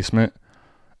replacement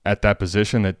at that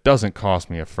position that doesn't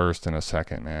cost me a first and a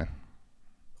second, man.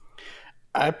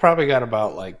 I probably got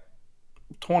about like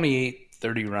 28,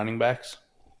 30 running backs,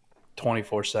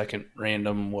 24 second,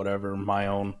 random, whatever, my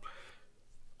own.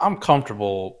 I'm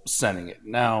comfortable sending it.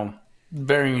 Now,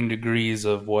 varying degrees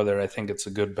of whether I think it's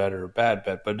a good bet or a bad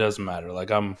bet, but it doesn't matter.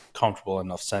 Like, I'm comfortable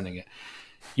enough sending it.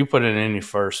 You put it in your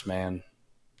first, man,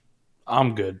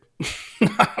 I'm good.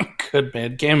 I'm good,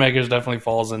 man. Cam Akers definitely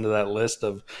falls into that list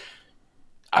of,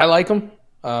 I like him.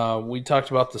 We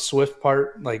talked about the Swift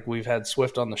part. Like, we've had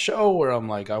Swift on the show where I'm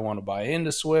like, I want to buy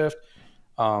into Swift.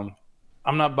 I'm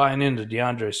not buying into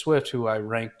DeAndre Swift, who I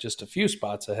rank just a few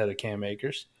spots ahead of Cam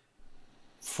Akers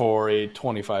for a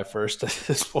 25 first at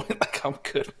this point. Like, I'm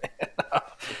good, man.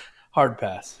 Hard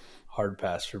pass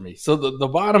for me. So the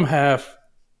bottom half,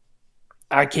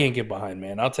 I can't get behind,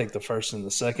 man. I'll take the first and the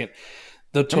second.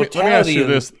 The totality.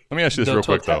 Let me ask you this real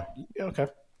quick, though. Okay.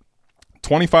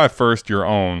 25 first, your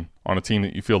own, on a team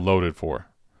that you feel loaded for.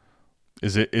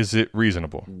 Is it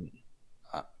reasonable?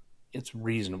 It's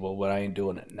reasonable, but I ain't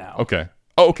doing it now. Okay.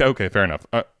 Oh, okay. Fair enough.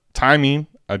 Timing,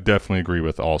 I definitely agree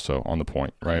with also on the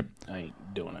point, right? I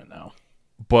ain't doing it now.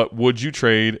 But would you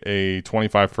trade a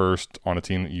 25 first on a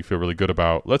team that you feel really good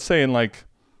about? Let's say in, like,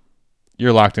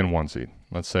 you're locked in 1 seed.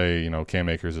 Let's say, Cam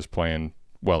Akers is playing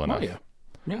well enough. Oh,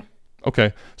 yeah.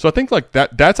 Okay. So I think, like,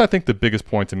 that's I think the biggest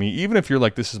point to me. Even if you're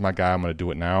like, this is my guy, I'm going to do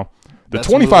it now. The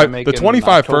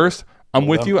 25 first, I'm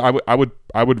with you.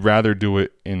 I would rather do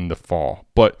it in the fall.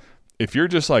 But if you're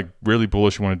just like really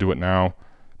bullish, you want to do it now,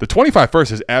 the 25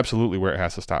 first is absolutely where it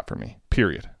has to stop for me.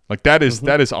 Period. Like, that is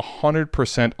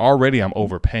 100% already. I'm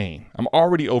overpaying. I'm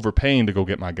already overpaying to go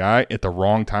get my guy at the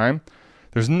wrong time.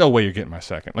 There's no way you're getting my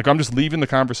second. Like, I'm just leaving the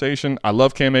conversation. I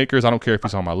love Cam Akers. I don't care if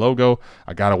he's on my logo.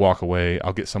 I got to walk away.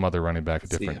 I'll get some other running back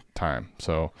at a different time.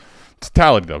 So,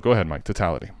 totality, though. Go ahead, Mike.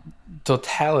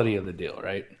 Totality of the deal,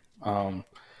 right?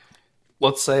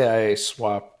 Let's say I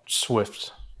swap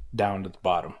Swift down to the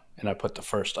bottom, and I put the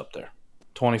first up there.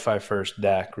 25 first,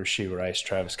 Dak, Rashee Rice,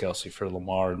 Travis Kelce for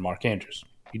Lamar and Mark Andrews.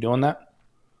 You doing that?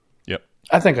 Yep.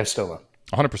 I think I still am.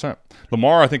 100%.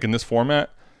 Lamar, I think in this format,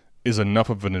 is enough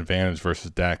of an advantage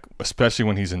versus Dak, especially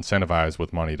when he's incentivized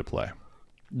with money to play.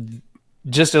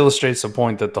 Just illustrates the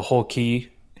point that the whole key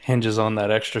hinges on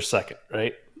that extra second,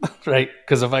 right? Right?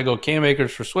 Because if I go Cam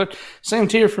Akers for Swift, same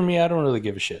tier for me, I don't really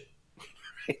give a shit.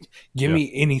 Give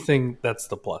me anything that's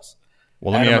the plus.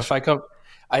 Well, Adam, if I come,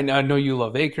 I know you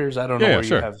love Akers. I don't know where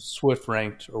sure. you have Swift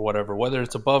ranked or whatever, whether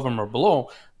it's above him or below.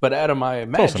 But Adam, I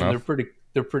imagine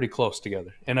they're pretty close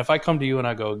together. And if I come to you and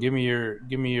I go, give me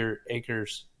your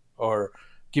Akers or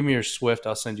give me your Swift,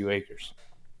 I'll send you Akers.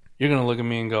 You're gonna look at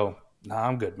me and go, nah,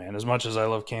 I'm good, man. As much as I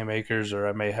love Cam Akers, or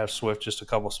I may have Swift just a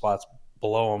couple spots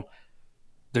below him,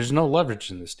 there's no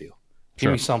leverage in this deal.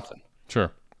 Give me something.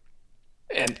 Sure.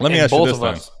 And let me ask you this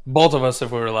then. Both of us,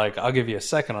 if we were like, I'll give you a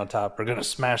second on top, we're going to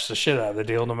smash the shit out of the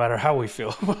deal no matter how we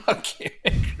feel about Cam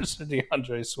Akers and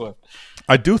DeAndre Swift.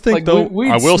 I do think, though,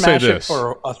 I will say this.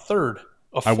 For a third,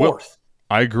 a fourth.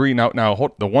 I agree. Now,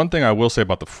 the one thing I will say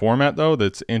about the format, though,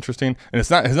 that's interesting, and it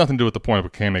has nothing to do with the point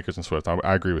of Cam Akers and Swift.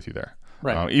 I agree with you there.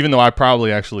 Right. Even though I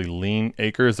probably actually lean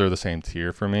Akers, they're the same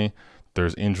tier for me.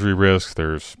 There's injury risk.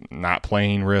 There's not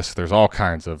playing risk. There's all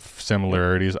kinds of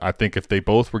similarities. I think if they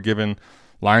both were given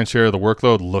lion's share of the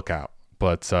workload, look out.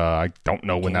 But I don't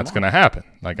know when that's going to happen.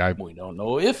 We don't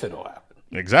know if it'll happen.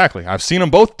 Exactly. I've seen them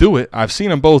both do it. I've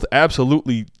seen them both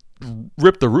absolutely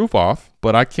rip the roof off,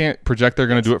 but I can't project they're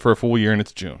going to do it for a full year, and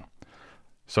it's June.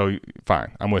 So,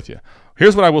 fine. I'm with you.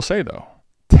 Here's what I will say, though.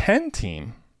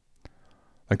 10-team,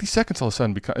 these seconds all of a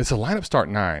sudden, it's a lineup start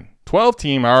 9.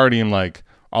 12-team, I already am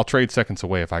I'll trade seconds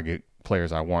away if I get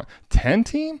players I want.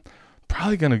 10-team?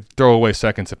 Probably going to throw away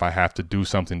seconds if I have to do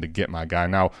something to get my guy.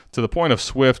 Now, to the point of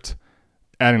Swift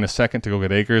adding a second to go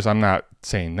get Akers, I'm not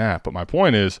saying that. But my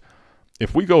point is,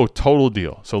 if we go total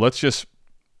deal, so let's just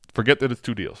forget that it's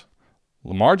 2 deals.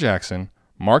 Lamar Jackson,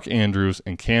 Mark Andrews,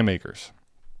 and Cam Akers.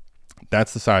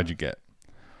 That's the side you get.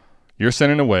 You're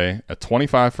sending away a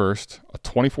 25 first, a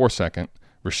 24 second,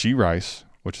 Rashee Rice,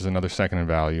 which is another second in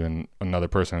value, and another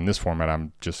person in this format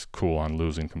I'm just cool on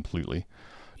losing completely.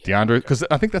 DeAndre, because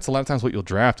I think that's a lot of times what you'll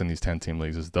draft in these 10-team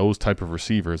leagues is those type of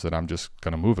receivers that I'm just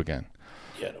going to move again.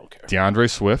 Yeah, I don't care. DeAndre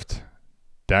Swift,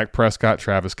 Dak Prescott,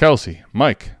 Travis Kelce.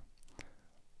 Mike,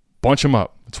 bunch them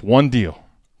up. It's one deal.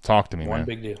 Talk to me, man. One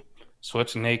big deal.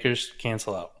 Swift and Akers,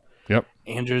 cancel out. Yep.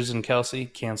 Andrews and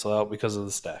Kelce, cancel out because of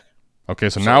the stack. Okay,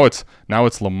 so now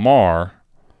it's Lamar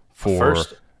for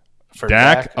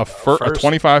Dak, a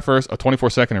 25 first, a 24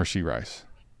 second, and Rashee Rice.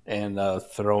 And a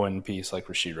throw-in piece like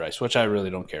Rashee Rice, which I really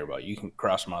don't care about. You can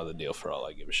cross them out of the deal for all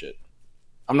I give a shit.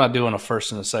 I'm not doing a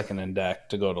first and a second in Dak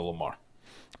to go to Lamar.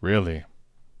 Really?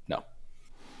 No.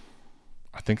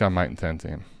 I think I might in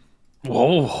 10-team.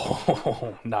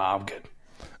 Whoa. Nah, I'm good.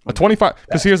 A 25,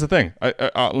 because here's the thing.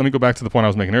 Let me go back to the point I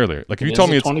was making earlier. If you told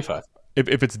me it's 25,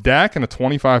 if it's Dak and a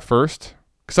 25 first,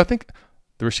 because I think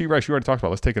the Rashee Rice you already talked about.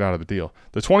 Let's take it out of the deal.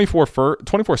 The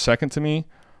 24 second to me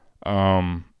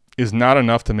is not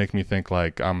enough to make me think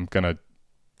I'm gonna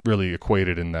really equate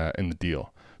it in the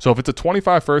deal. So if it's a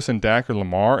 25 first in Dak or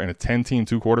Lamar in a 10-team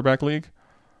 2-quarterback league,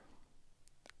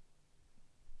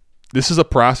 this is a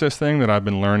process thing that I've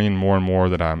been learning more and more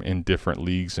that I'm in different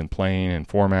leagues and playing in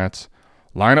formats.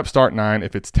 Lineup start 9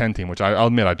 if it's 10-team, which I'll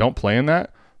admit I don't play in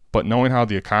that, but knowing how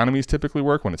the economies typically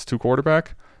work when it's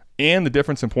 2-quarterback and the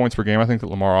difference in points per game I think that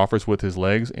Lamar offers with his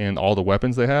legs and all the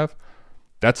weapons they have,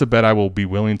 that's a bet I will be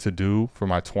willing to do for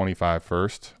my 25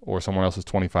 first or someone else's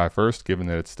 25 first, given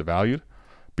that it's devalued,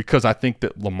 because I think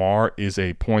that Lamar is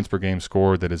a points per game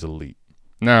scorer that is elite.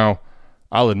 Now,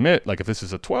 I'll admit, if this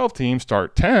is a 12-team,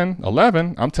 start 10,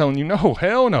 11, I'm telling you, no,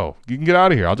 hell no. You can get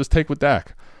out of here. I'll just take with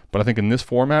Dak. But I think in this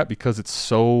format, because it's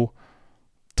so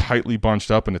tightly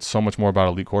bunched up and it's so much more about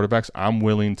elite quarterbacks, I'm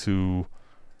willing to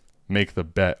make the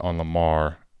bet on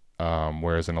Lamar,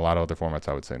 whereas in a lot of other formats,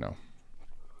 I would say no.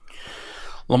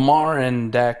 Lamar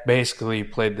and Dak basically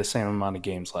played the same amount of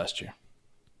games last year,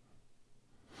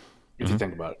 if you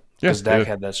think about it. Because Dak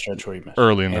had that stretch where he missed.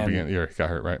 Early in the beginning of the year, he got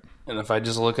hurt, right? And if I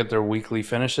just look at their weekly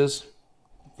finishes,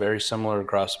 very similar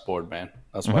across the board, man.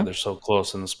 That's why they're so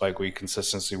close in the spike week,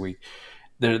 consistency week.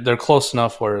 They're close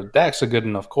enough where Dak's a good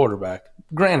enough quarterback.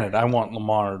 Granted, I want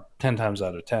Lamar 10 times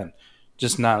out of 10,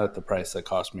 just not at the price that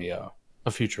cost me a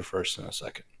future first and a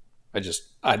second. I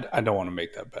don't want to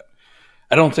make that bet.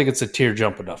 I don't think it's a tier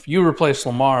jump enough. You replace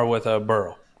Lamar with a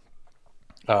Burrow,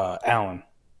 Allen,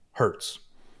 Hurts.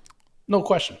 No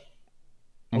question.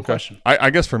 No question. I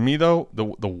guess for me, though, the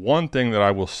one thing that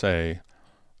I will say,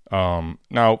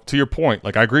 now to your point,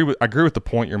 I agree with the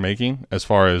point you're making as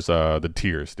far as the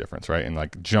tiers difference, right? And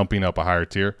jumping up a higher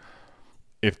tier.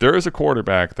 If there is a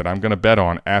quarterback that I'm going to bet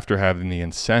on after having the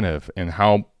incentive and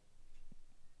how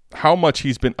much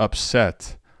he's been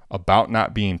upset about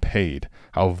not being paid,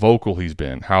 how vocal he's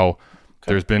been, how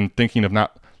there's been thinking of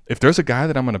not – if there's a guy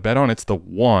that I'm going to bet on, it's the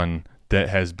one that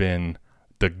has been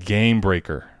the game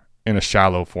breaker in a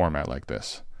shallow format like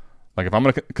this. Like if I'm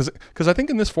going to – because I think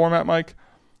in this format, Mike,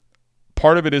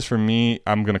 part of it is for me,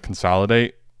 I'm going to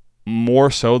consolidate more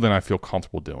so than I feel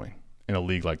comfortable doing in a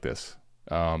league like this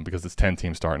because it's 10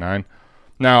 teams start 9.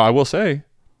 Now, I will say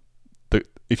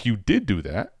if you did do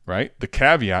that, right, the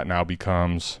caveat now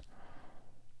becomes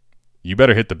you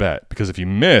better hit the bet because if you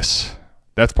miss,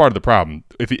 that's part of the problem.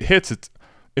 If it hits,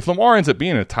 if Lamar ends up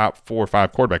being a top 4 or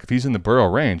 5 quarterback, if he's in the Burrow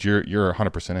range, you're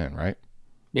 100% in, right?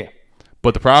 Yeah.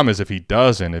 But the problem is if he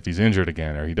doesn't, if he's injured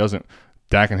again or he doesn't,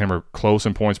 Dak and him are close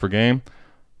in points per game,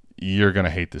 you're going to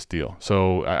hate this deal.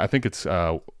 So I think it's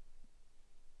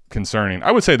concerning.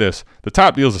 I would say this. The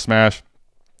top deal is a smash.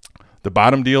 The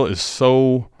bottom deal is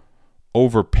so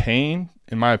overpaying,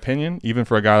 in my opinion, even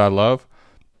for a guy that I love,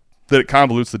 that it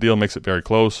convolutes the deal, makes it very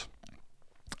close.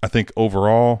 I think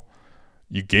overall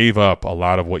you gave up a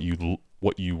lot of what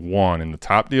you won in the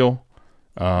top deal.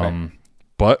 Right.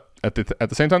 But at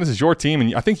the same time, this is your team,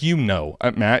 and I think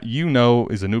Matt,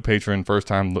 is a new patron, first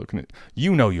time looking at,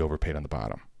 you overpaid on the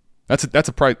bottom. That's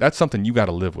a price. That's something you got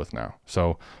to live with now.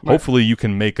 So hopefully you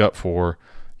can make up for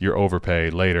your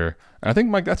overpay later. And I think,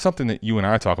 Mike, that's something that you and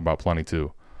I talk about plenty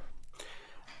too.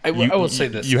 I will say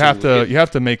this. You have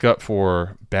to make up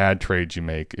for bad trades you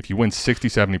make. If you win 60,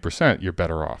 70%, you're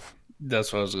better off.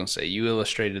 That's what I was going to say. You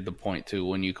illustrated the point too.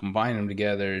 When you combine them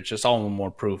together, it's just all the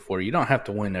more proof where you don't have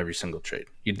to win every single trade.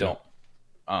 You don't.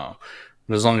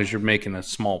 But as long as you're making a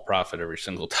small profit every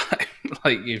single time,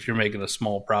 like if you're making a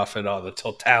small profit on the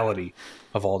totality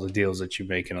of all the deals that you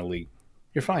make in a league,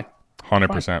 you're fine.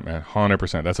 100%, man.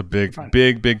 100%. That's a big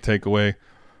takeaway.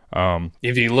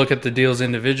 If you look at the deals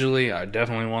individually, I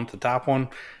definitely want the top one.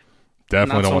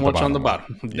 Definitely don't want the bottom. On the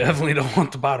bottom. Yeah. Definitely don't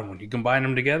want the bottom one. You combine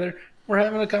them together, we're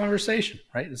having a conversation,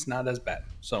 right? It's not as bad.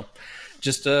 So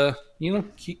just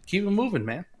keep it moving,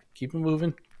 man. Keep it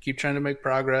moving. Keep trying to make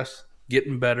progress,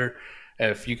 getting better.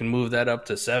 If you can move that up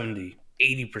to 70,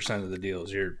 80% of the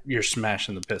deals, you're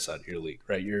smashing the piss out of your league,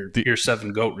 right? You're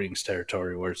 7 goat rings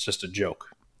territory where it's just a joke.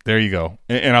 There you go.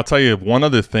 And I'll tell you one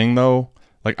other thing though.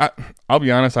 Like I'll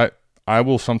be honest, I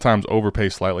will sometimes overpay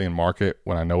slightly in market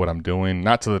when I know what I'm doing,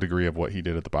 not to the degree of what he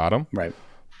did at the bottom. Right.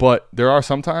 But there are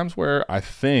some times where I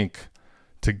think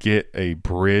to get a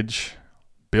bridge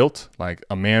built, like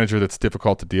a manager that's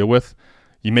difficult to deal with,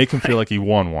 you make him feel like he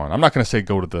won one. I'm not going to say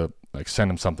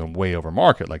send him something way over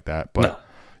market like that, but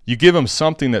you give him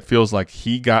something that feels like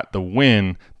he got the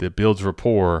win that builds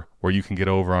rapport where you can get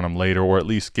over on him later or at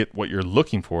least get what you're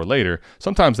looking for later.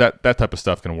 Sometimes that type of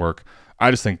stuff can work.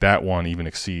 I just think that one even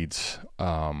exceeds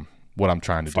what I'm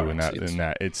trying to do in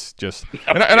that. It's just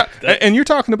and you're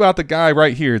talking about the guy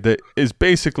right here that is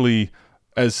basically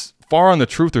as far on the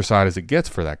truther side as it gets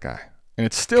for that guy, and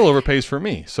it still overpays for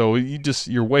me. So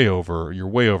you're way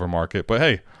over market. But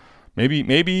hey,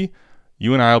 maybe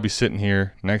you and I will be sitting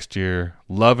here next year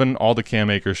loving all the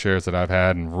Cam Akers shares that I've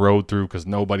had and rode through because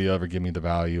nobody ever give me the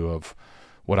value of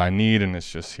what I need, and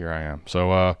it's just here I am.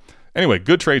 So anyway,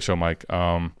 good trade show, Mike.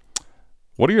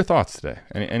 What are your thoughts today?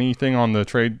 Anything on the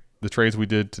trades we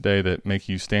did today that make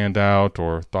you stand out,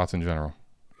 or thoughts in general?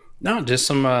 No, just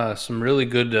some really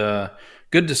good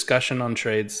discussion on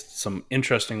trades. Some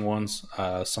interesting ones.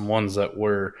 Some ones that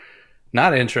were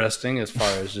not interesting as far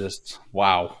as just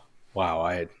wow.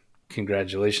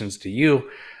 Congratulations to you.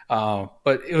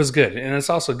 But it was good, and it's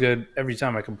also good every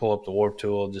time I can pull up the Warp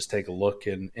Tool, just take a look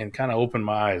and kind of open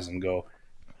my eyes and go,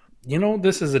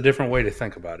 this is a different way to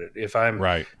think about it. If I'm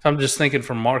just thinking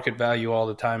from market value all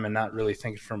the time and not really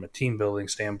thinking from a team building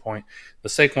standpoint, the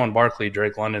Saquon Barkley,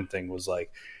 Drake London thing was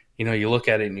like, you look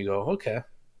at it and you go, okay,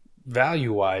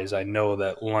 value wise, I know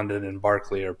that London and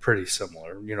Barkley are pretty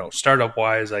similar. Startup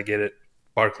wise, I get it.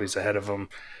 Barkley's ahead of them,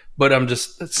 but I'm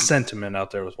just that's sentiment out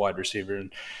there with wide receiver.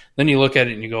 And then you look at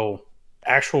it and you go,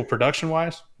 actual production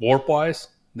wise, Warp wise,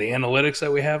 the analytics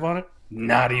that we have on it,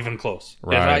 not even close.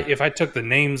 Right. If I took the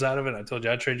names out of it, I told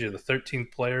you I traded you the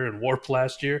 13th player in Warp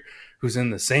last year who's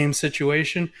in the same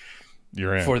situation.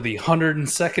 You're in. For the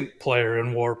 102nd player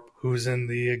in Warp who's in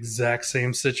the exact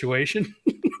same situation.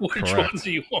 Which one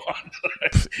do you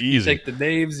want? Easy. You take the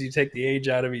names, you take the age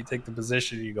out of it, you take the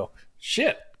position, you go,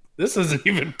 shit, this isn't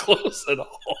even close at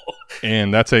all.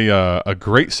 And that's a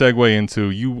great segue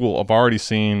into, you will have already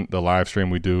seen the live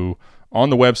stream we do on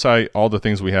the website, all the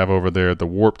things we have over there, the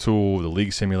Warp Tool, the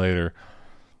League Simulator.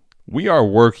 We are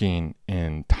working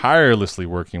and tirelessly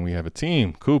working. We have a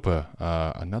team, Koopa,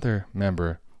 another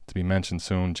member to be mentioned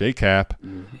soon, JCap.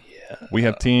 We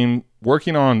have team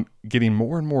working on getting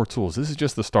more and more tools. This is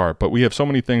just the start, but we have so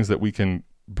many things that we can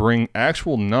bring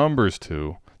actual numbers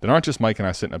to that aren't just Mike and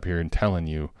I sitting up here and telling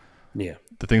you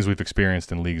the things we've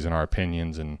experienced in leagues and our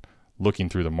opinions and looking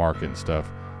through the market and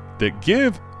stuff, that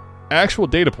give actual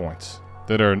data points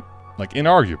that are like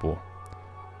inarguable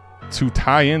to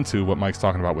tie into what Mike's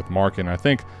talking about with market. And I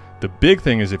think the big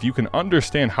thing is if you can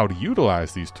understand how to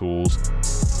utilize these tools,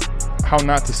 how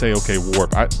not to say, okay,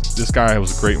 warp. This guy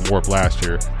was great in warp last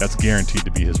year. That's guaranteed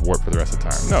to be his warp for the rest of the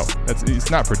time. No, it's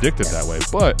not predicted that way.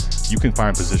 But you can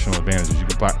find positional advantages. You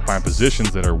can find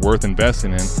positions that are worth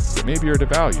investing in that maybe are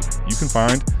devalued. You can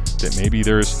find that maybe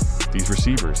there's these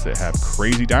receivers that have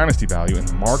crazy dynasty value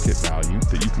and market value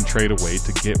that you can trade away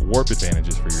to get warp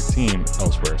advantages for your team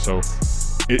elsewhere. So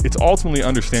it's ultimately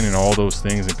understanding all those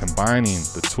things and combining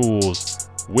the tools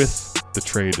with the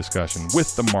trade discussion,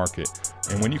 with the market.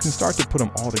 And when you can start to put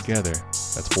them all together,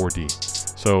 that's 4D.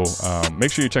 So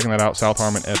make sure you're checking that out,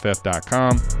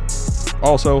 southharmonff.com.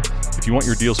 Also, if you want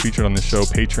your deals featured on this show,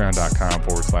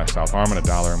 patreon.com/southharmon.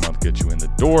 $1 a month gets you in the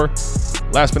door.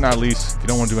 Last but not least, if you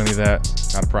don't want to do any of that,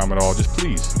 not a problem at all. Just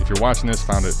please, if you're watching this,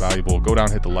 found it valuable, go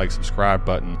down, hit the like, subscribe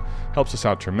button. Helps us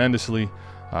out tremendously.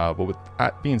 But with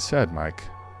that being said, Mike,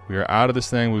 we are out of this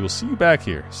thing. We will see you back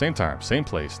here, same time, same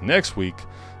place, next week,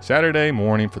 Saturday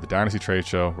morning for the Dynasty Trade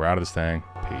Show. We're out of this thing.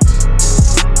 Peace.